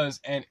he does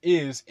and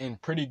is in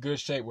pretty good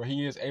shape where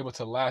he is able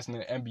to last in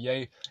the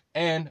NBA.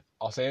 And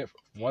I'll say it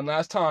one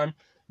last time,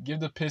 give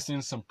the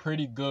Pistons some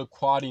pretty good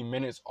quality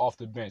minutes off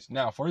the bench.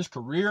 Now, for his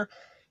career,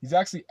 he's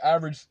actually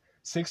averaged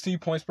 16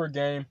 points per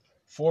game,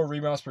 4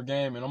 rebounds per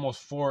game, and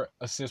almost 4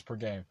 assists per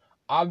game.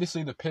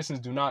 Obviously, the Pistons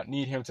do not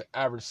need him to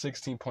average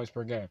 16 points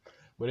per game.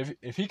 But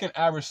if he can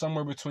average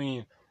somewhere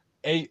between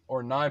 8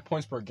 or 9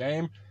 points per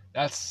game,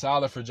 that's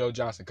solid for Joe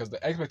Johnson because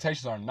the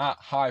expectations are not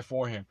high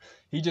for him.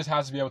 He just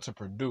has to be able to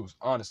produce,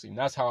 honestly, and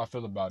that's how I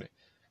feel about it.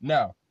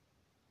 Now,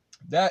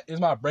 that is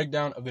my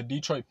breakdown of the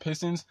Detroit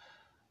Pistons.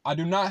 I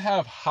do not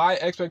have high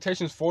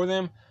expectations for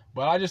them,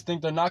 but I just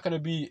think they're not going to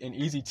be an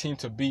easy team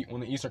to beat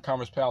when the Eastern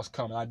Conference playoffs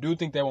come. And I do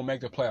think they will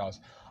make the playoffs.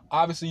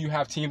 Obviously, you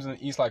have teams in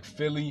the East like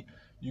Philly.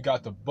 You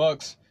got the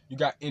Bucks. You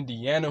got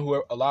Indiana,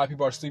 who a lot of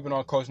people are sleeping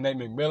on, Coach Nate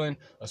McMillan,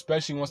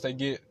 especially once they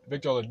get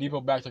Victor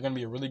Oladipo back. They're going to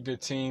be a really good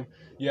team.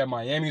 You have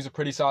Miami, who's a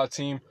pretty solid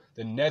team.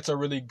 The Nets are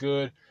really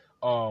good.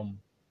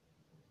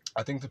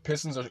 I think the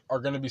Pistons are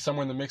going to be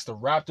somewhere in the mix. The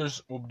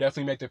Raptors will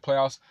definitely make the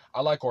playoffs.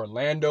 I like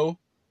Orlando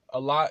a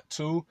lot,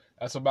 too.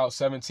 That's about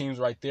 7 teams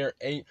right there,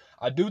 8.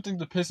 I do think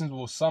the Pistons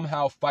will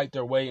somehow fight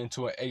their way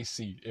into an 8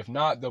 seed. If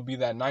not, they'll be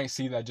that 9th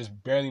seed that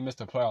just barely missed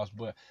the playoffs.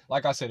 But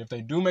like I said, if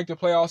they do make the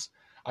playoffs,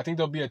 I think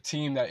they'll be a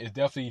team that is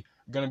definitely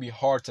going to be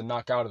hard to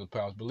knock out of the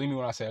playoffs. Believe me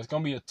when I say it's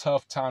going to be a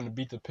tough time to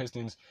beat the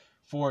Pistons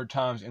 4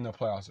 times in the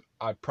playoffs.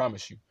 I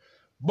promise you.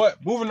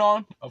 But moving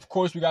on, of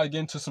course, we got to get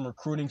into some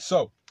recruiting.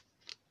 So,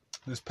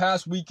 this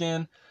past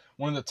weekend,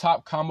 one of the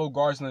top combo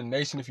guards in the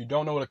nation. If you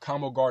don't know what a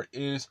combo guard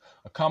is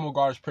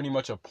pretty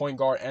much a point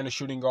guard and a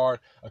shooting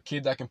guard, a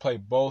kid that can play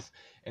both.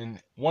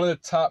 And one of the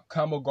top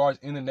combo guards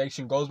in the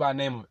nation goes by the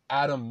name of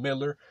Adam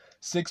Miller,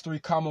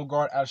 6'3" combo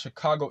guard out of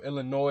Chicago,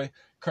 Illinois.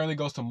 Currently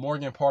goes to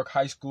Morgan Park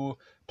High School.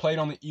 Played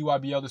on the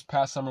EYBL this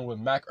past summer with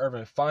Mac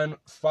Irvin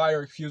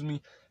Fire,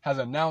 has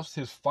announced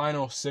his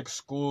final 6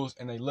 schools,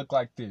 and they look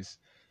like this.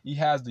 He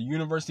has the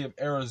University of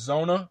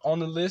Arizona on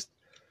the list.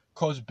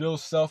 Coach Bill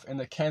Self and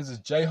the Kansas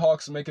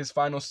Jayhawks make his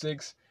final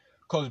 6.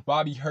 Coach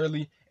Bobby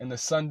Hurley and the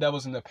Sun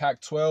Devils in the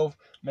Pac-12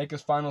 make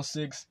his final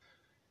 6.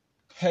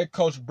 Head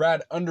coach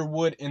Brad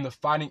Underwood in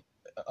the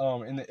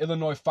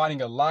Illinois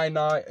Fighting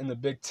Illini in the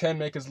Big Ten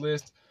make his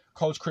list.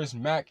 Coach Chris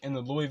Mack and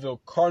the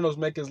Louisville Cardinals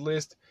make his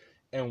list.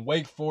 And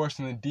Wake Forest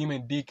and the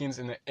Demon Deacons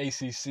in the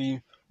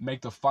ACC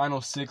make the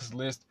final 6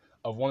 list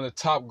of one of the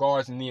top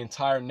guards in the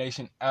entire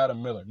nation,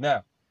 Adam Miller.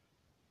 Now,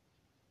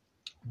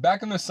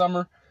 back in the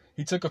summer,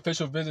 he took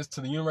official visits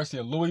to the University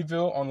of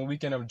Louisville on the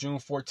weekend of June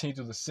 14th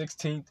through the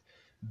 16th.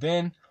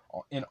 Then,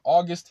 in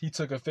August, he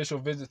took official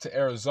visit to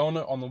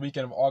Arizona on the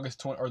weekend of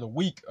August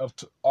 28th of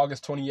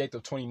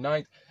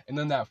 29th. And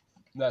then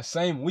that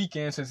same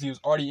weekend, since he was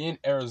already in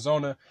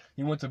Arizona,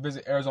 he went to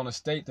visit Arizona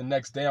State the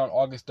next day on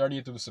August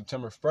 30th through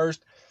September 1st.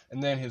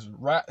 And then his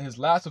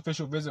last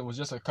official visit was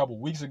just a couple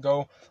weeks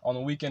ago on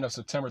the weekend of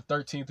September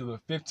 13th through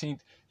the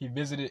 15th. He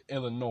visited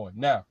Illinois.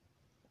 Now,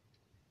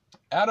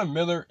 Adam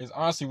Miller is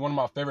honestly one of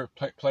my favorite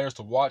players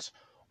to watch.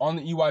 On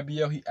the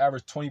EYBL, he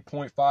averaged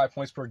 20.5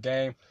 points per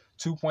game,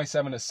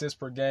 2.7 assists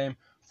per game,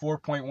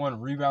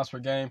 4.1 rebounds per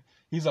game.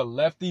 He's a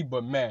lefty,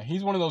 but man,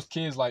 he's one of those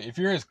kids, like, if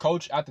you're his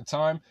coach at the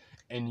time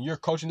and you're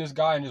coaching this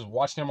guy and just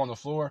watching him on the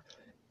floor,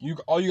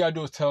 all you got to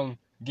do is tell him,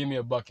 give me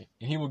a bucket,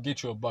 and he will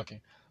get you a bucket.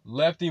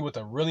 Lefty with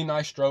a really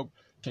nice stroke,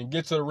 can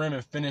get to the rim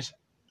and finish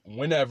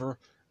whenever.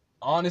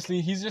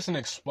 Honestly, he's just an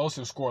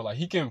explosive scorer. Like,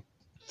 he can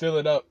fill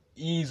it up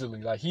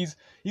easily. Like, he's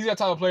that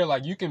type of player,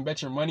 like, you can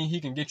bet your money he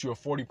can get you a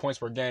 40 points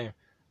per game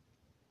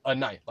a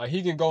night. Like,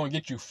 he can go and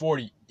get you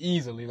 40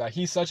 easily. Like,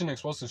 he's such an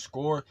explosive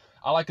scorer.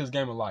 I like his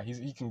game a lot.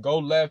 He can go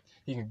left,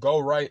 he can go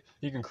right,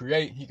 he can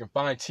create, he can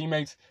find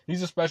teammates.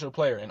 He's a special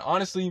player. And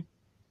honestly,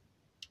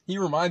 he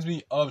reminds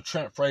me of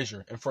Trent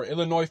Frazier. And for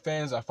Illinois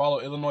fans that follow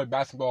Illinois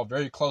basketball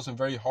very close and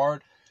very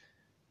hard,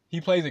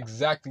 he plays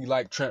exactly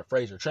like Trent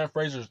Frazier. Trent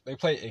Frazier, they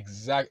play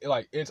exactly,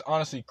 like, it's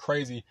honestly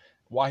crazy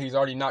why he's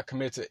already not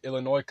committed to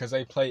Illinois, because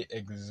they play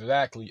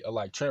exactly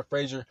alike. Trent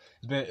Frazier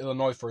has been in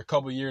Illinois for a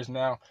couple years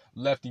now.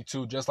 Lefty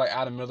too, just like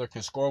Adam Miller,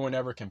 can score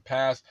whenever, can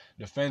pass,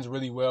 defends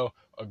really well,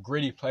 a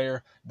gritty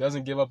player,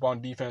 doesn't give up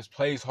on defense,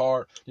 plays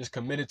hard, just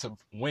committed to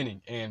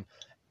winning. And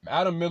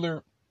Adam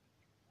Miller,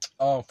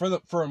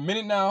 for a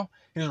minute now,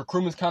 his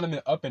recruitment's kind of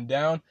been up and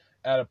down.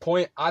 At a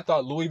point, I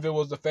thought Louisville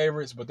was the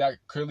favorites, but that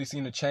clearly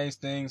seemed to change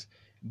things.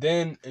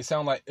 Then it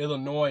sounded like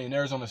Illinois and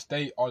Arizona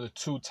State are the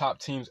 2 top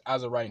teams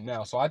as of right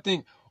now. So I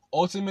think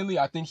ultimately,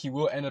 he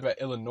will end up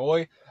at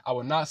Illinois. I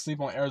would not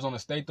sleep on Arizona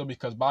State, though,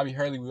 because Bobby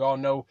Hurley, we all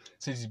know,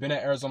 since he's been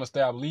at Arizona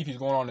State, I believe he's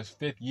going on his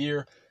 5th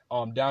year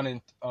down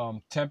in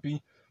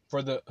Tempe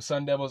for the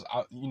Sun Devils.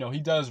 He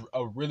does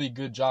a really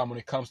good job when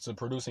it comes to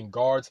producing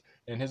guards,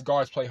 and his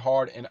guards play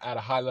hard and at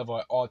a high level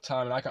at all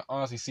time. And I can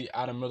honestly see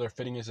Adam Miller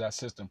fitting into that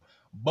system.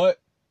 But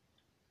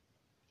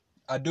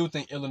I do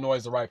think Illinois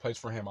is the right place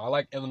for him. I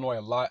like Illinois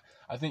a lot.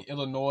 I think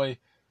Illinois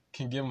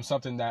can give him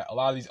something that a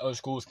lot of these other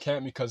schools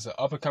can't, because the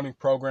up-and-coming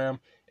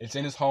program, it's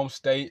in his home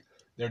state.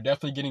 They're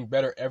definitely getting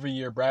better every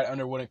year. Brad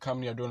Underwood and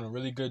company are doing a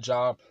really good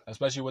job,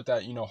 especially with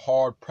that,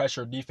 hard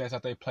pressure defense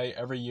that they play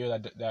every year,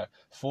 that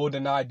full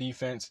deny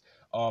defense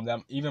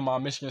that even my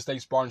Michigan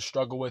State Spartans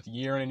struggle with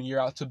year in and year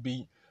out to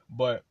beat.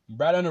 But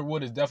Brad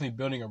Underwood is definitely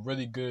building a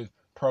really good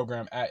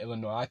program at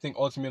Illinois. I think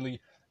ultimately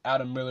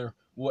Adam Miller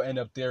will end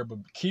up there, but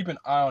keep an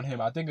eye on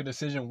him. I think a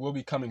decision will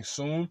be coming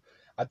soon.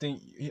 I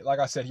think, like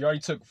I said, he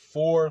already took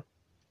 4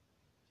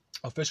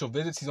 official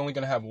visits. He's only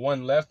going to have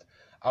 1 left.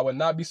 I would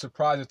not be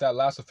surprised if that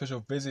last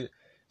official visit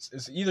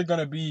is either going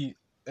to be,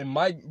 it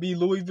might be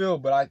Louisville,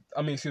 but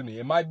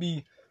it might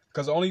be,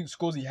 because the only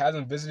schools he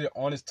hasn't visited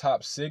on his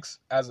top 6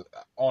 as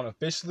on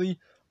officially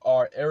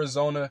are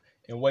Arizona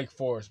and Wake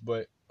Forest.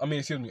 But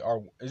it's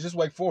just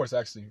Wake Forest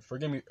actually.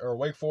 Forgive me, or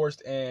Wake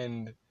Forest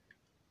and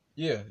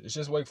it's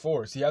just Wake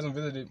Forest. He hasn't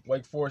visited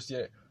Wake Forest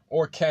yet,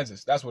 or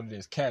Kansas. That's what it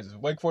is, Kansas.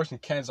 Wake Forest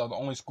and Kansas are the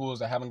only schools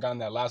that haven't gotten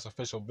that last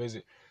official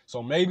visit.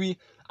 So maybe,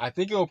 I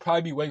think it will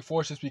probably be Wake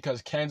Forest just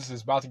because Kansas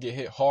is about to get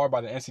hit hard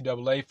by the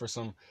NCAA for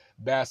some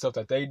bad stuff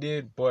that they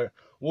did. But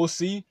we'll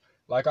see.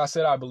 Like I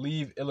said, I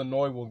believe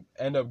Illinois will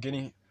end up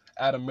getting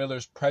Adam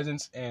Miller's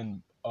presence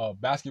and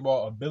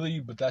basketball ability,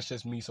 but that's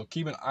just me. So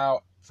keep an eye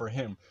out for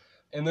him.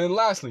 And then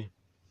lastly,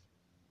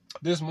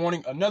 this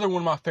morning, another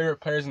one of my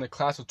favorite players in the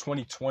class of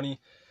 2020,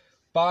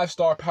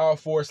 5-star power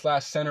forward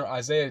 / center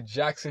Isaiah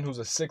Jackson, who's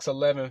a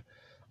 6'11",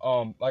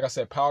 like I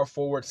said, power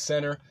forward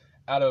center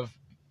out of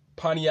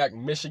Pontiac,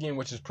 Michigan,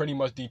 which is pretty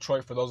much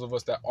Detroit for those of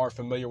us that aren't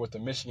familiar with the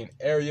Michigan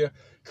area.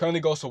 Currently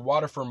goes to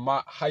Waterford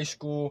Mott High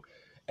School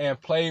and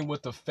played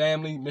with the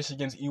family,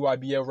 Michigan's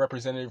EYBL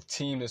representative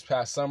team this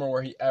past summer,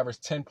 where he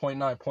averaged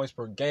 10.9 points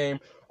per game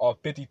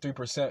off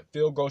 53%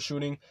 field goal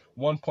shooting,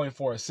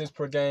 1.4 assists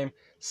per game,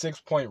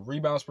 6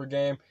 rebounds per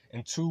game,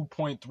 and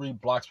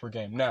 2.3 blocks per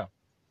game. Now,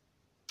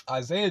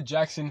 Isaiah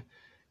Jackson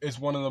is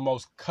one of the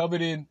most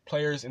coveted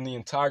players in the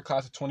entire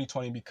class of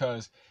 2020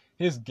 because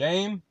his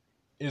game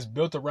is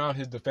built around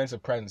his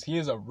defensive presence. He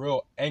is a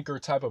real anchor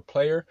type of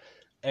player,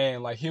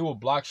 and he will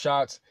block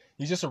shots.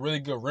 He's just a really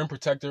good rim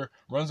protector,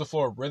 runs the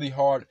floor really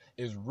hard,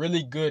 is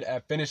really good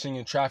at finishing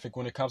in traffic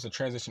when it comes to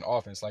transition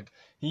offense.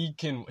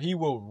 He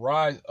will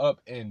rise up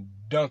and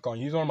dunk on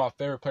you. He's one of my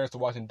favorite players to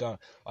watch and dunk.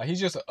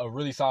 He's just a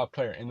really solid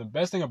player. And the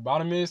best thing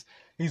about him is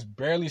he's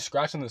barely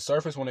scratching the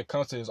surface when it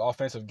comes to his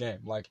offensive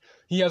game.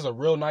 He has a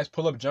real nice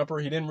pull-up jumper.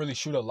 He didn't really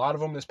shoot a lot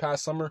of them this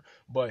past summer,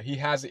 but he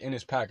has it in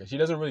his package. He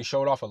doesn't really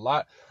show it off a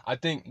lot. I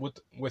think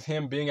with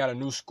him being at a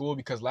new school,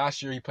 because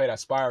last year he played at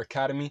Spire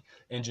Academy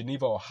in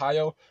Geneva,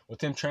 Ohio,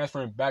 with him transferring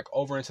back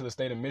over into the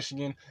state of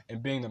Michigan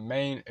and being the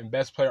main and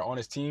best player on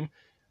his team,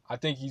 I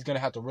think he's going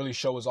to have to really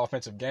show his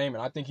offensive game,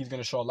 and I think he's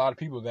going to show a lot of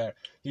people that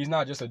he's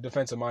not just a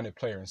defensive-minded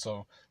player, and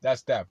so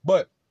that's that.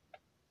 But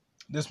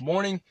this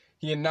morning,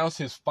 he announced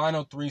his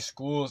final 3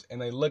 schools,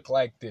 and they look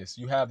like this.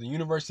 You have the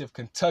University of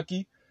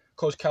Kentucky,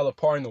 Coach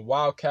Calipari and the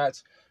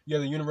Wildcats. You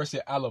have the University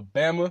of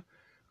Alabama,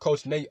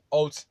 Coach Nate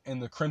Oates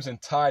and the Crimson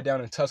Tide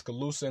down in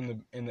Tuscaloosa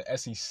in the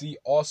SEC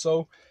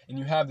also. And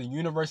you have the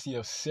University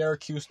of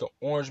Syracuse, the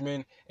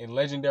Orangemen, and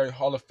legendary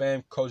Hall of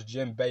Fame Coach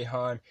Jim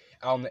Boeheim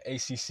out in the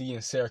ACC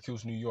in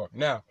Syracuse, New York.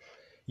 Now,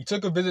 he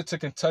took a visit to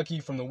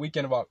Kentucky from the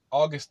weekend of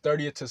August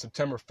 30th to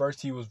September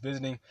 1st. He was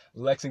visiting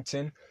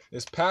Lexington.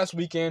 This past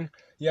weekend,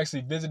 he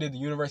actually visited the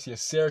University of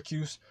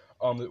Syracuse,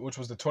 which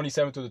was the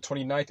 27th through the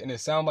 29th, and it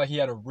sounded like he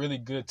had a really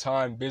good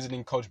time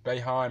visiting Coach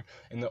Boeheim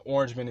and the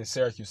Orangemen in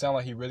Syracuse. Sounded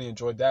like he really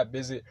enjoyed that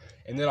visit.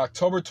 And then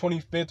October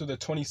 25th through the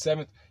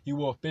 27th, he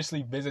will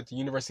officially visit the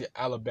University of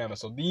Alabama.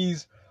 So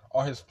these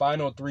are his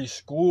final 3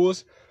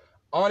 schools.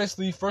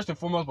 Honestly, first and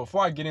foremost,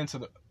 before I get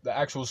into the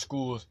actual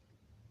schools,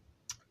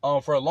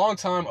 for a long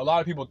time, a lot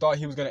of people thought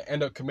he was going to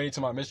end up committing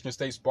to my Michigan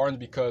State Spartans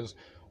because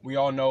we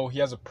all know he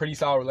has a pretty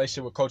solid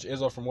relationship with Coach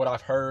Izzo from what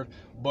I've heard.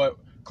 But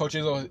Coach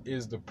Izzo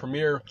is the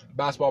premier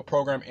basketball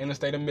program in the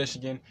state of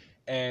Michigan.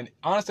 And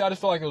honestly, I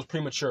just feel like it was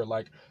premature.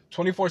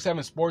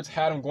 24/7 Sports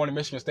had him going to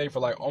Michigan State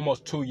for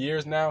almost 2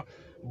 years now.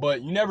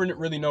 But you never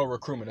really know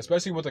recruitment,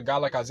 especially with a guy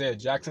like Isaiah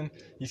Jackson.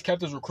 He's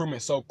kept his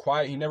recruitment so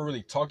quiet. He never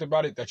really talked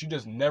about it that you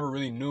just never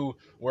really knew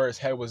where his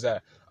head was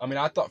at.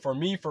 I thought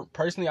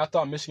personally, I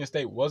thought Michigan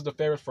State was the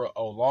favorite for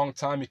a long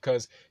time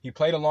because he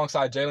played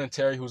alongside Jalen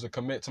Terry, who's a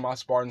commit to my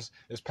Spartans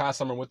this past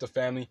summer with the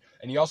family.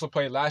 And he also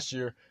played last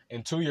year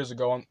and 2 years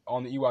ago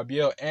on the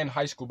EYBL and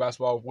high school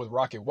basketball with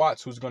Rocket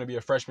Watts, who's going to be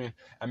a freshman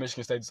at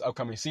Michigan State this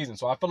upcoming season.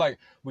 So I feel like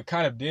we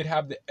kind of did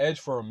have the edge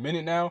for a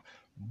minute now.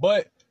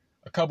 But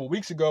a couple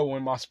weeks ago,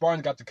 when my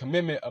Spartans got the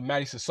commitment of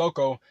Mady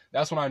Sissoko,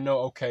 that's when I know,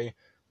 okay,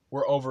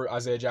 we're over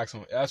Isaiah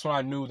Jackson. That's when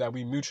I knew that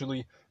we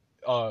mutually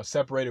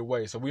separated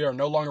ways. So we are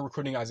no longer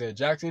recruiting Isaiah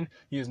Jackson.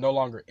 He is no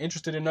longer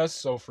interested in us,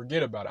 so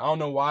forget about it. I don't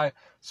know why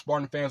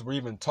Spartan fans were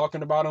even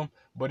talking about him,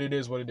 but it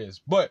is what it is.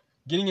 But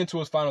getting into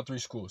his final 3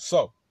 schools.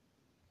 So,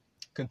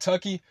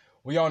 Kentucky.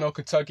 We all know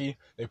Kentucky,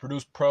 they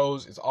produce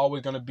pros. It's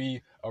always going to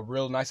be a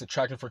real nice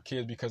attraction for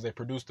kids because they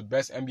produce the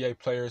best NBA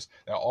players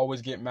that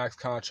always get max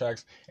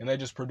contracts, and they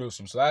just produce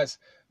them. So that's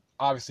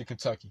obviously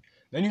Kentucky.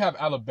 Then you have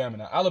Alabama.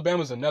 Now,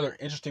 Alabama is another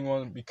interesting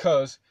one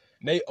because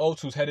Nate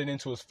Oates, who's headed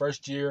into his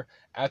first year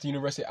at the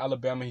University of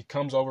Alabama, he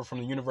comes over from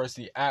the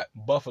University at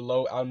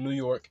Buffalo out in New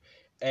York,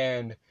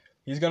 and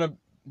he's going to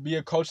be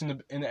a coach in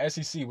the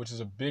SEC, which is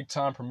a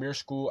big-time premier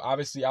school.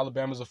 Obviously,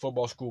 Alabama's a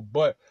football school,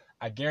 but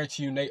I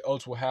guarantee you Nate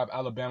Oates will have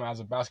Alabama as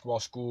a basketball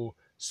school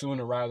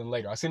sooner rather than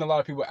later. I've seen a lot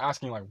of people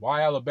asking, like,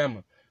 why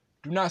Alabama?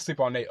 Do not sleep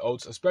on Nate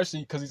Oates,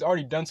 especially because he's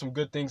already done some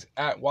good things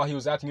while he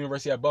was at the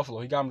University at Buffalo.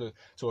 He got him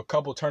to a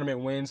couple tournament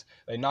wins.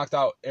 They knocked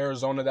out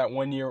Arizona that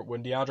one year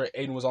when DeAndre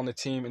Ayton was on the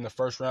team in the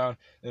first round.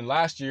 Then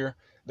last year,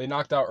 they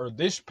knocked out, or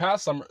this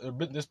past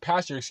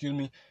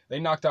year, they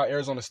knocked out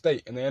Arizona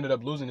State, and they ended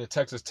up losing to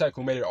Texas Tech,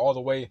 who made it all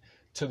the way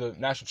to the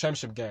national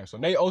championship game. So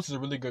Nate Oates is a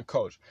really good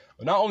coach.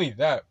 But not only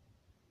that,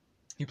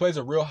 he plays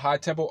a real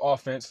high-tempo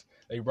offense.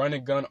 They run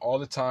and gun all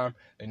the time.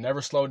 They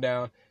never slow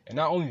down. And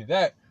not only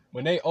that,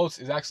 when Nate Oates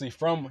is actually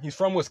he's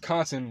from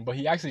Wisconsin, but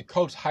he actually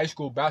coached high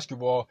school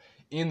basketball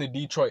in the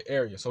Detroit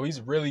area. So he's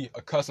really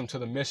accustomed to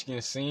the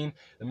Michigan scene,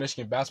 the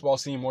Michigan basketball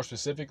scene more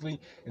specifically.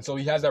 And so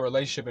he has that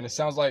relationship. And it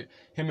sounds like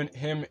him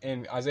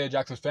and Isaiah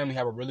Jackson's family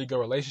have a really good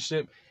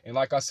relationship. And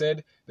like I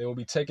said, they will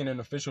be taking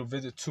an official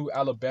visit to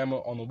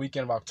Alabama on the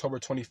weekend of October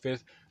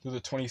 25th through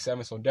the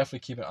 27th. So definitely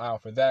keep an eye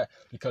out for that,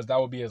 because that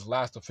will be his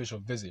last official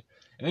visit.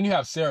 And then you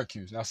have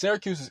Syracuse. Now,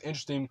 Syracuse is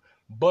interesting,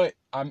 but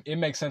it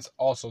makes sense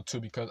also,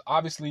 too, because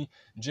obviously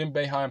Jim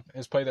Boeheim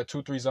has played that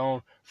 2-3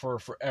 zone for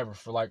forever.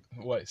 For like,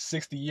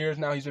 60 years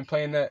now he's been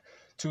playing that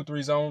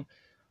 2-3 zone.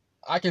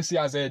 I can see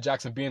Isaiah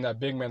Jackson being that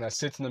big man that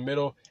sits in the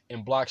middle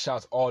and blocks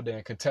shots all day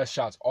and contests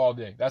shots all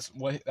day. That's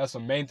the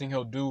main thing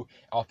he'll do.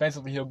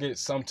 Offensively, he'll get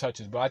some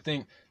touches, but I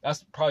think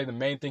that's probably the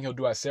main thing he'll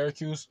do at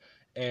Syracuse.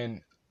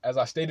 And as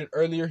I stated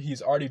earlier,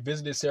 he's already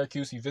visited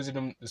Syracuse. He visited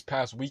him this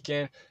past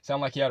weekend.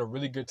 Sounded like he had a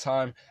really good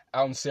time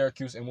out in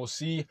Syracuse, and we'll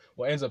see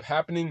what ends up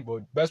happening.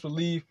 But best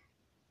believe,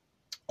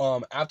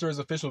 after his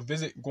official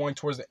visit, going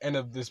towards the end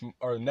of this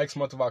or next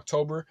month of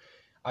October,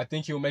 I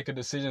think he'll make a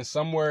decision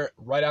somewhere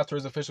right after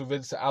his official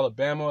visit to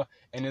Alabama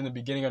and in the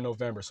beginning of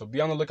November. So be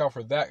on the lookout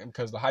for that,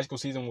 because the high school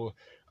season will,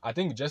 I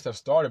think, just have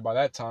started by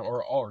that time,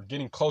 or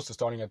getting close to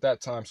starting at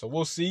that time. So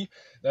we'll see.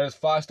 That is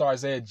 5-star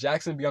Isaiah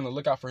Jackson. Be on the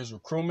lookout for his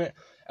recruitment.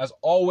 As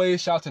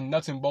always, shout out to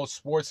Nuts and Bolts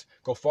Sports.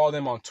 Go follow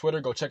them on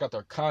Twitter. Go check out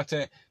their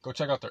content. Go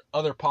check out their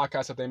other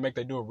podcasts that they make.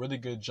 They do a really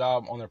good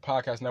job on their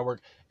podcast network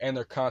and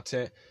their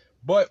content.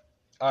 But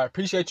I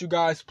appreciate you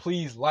guys.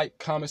 Please like,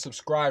 comment,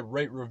 subscribe,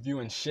 rate, review,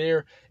 and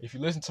share. If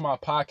you listen to my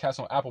podcast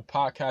on Apple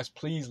Podcasts,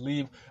 please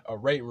leave a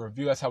rate and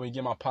review. That's how we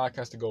get my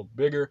podcast to go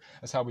bigger.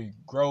 That's how we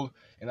grow,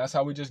 and that's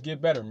how we just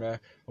get better,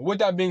 man. But with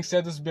that being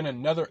said, this has been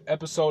another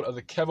episode of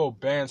the Kevo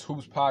Bands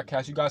Hoops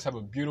Podcast. You guys have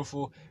a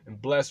beautiful and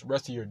blessed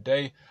rest of your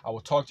day. I will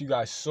talk to you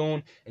guys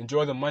soon.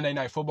 Enjoy the Monday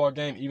Night Football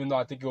game, even though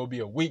I think it will be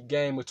a weak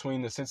game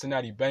between the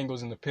Cincinnati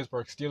Bengals and the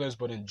Pittsburgh Steelers,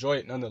 but enjoy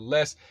it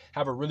nonetheless.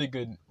 Have a really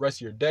good rest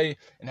of your day,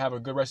 and have a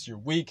good rest of your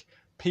week.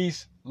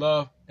 Peace,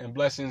 love, and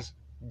blessings.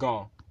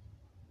 Gone.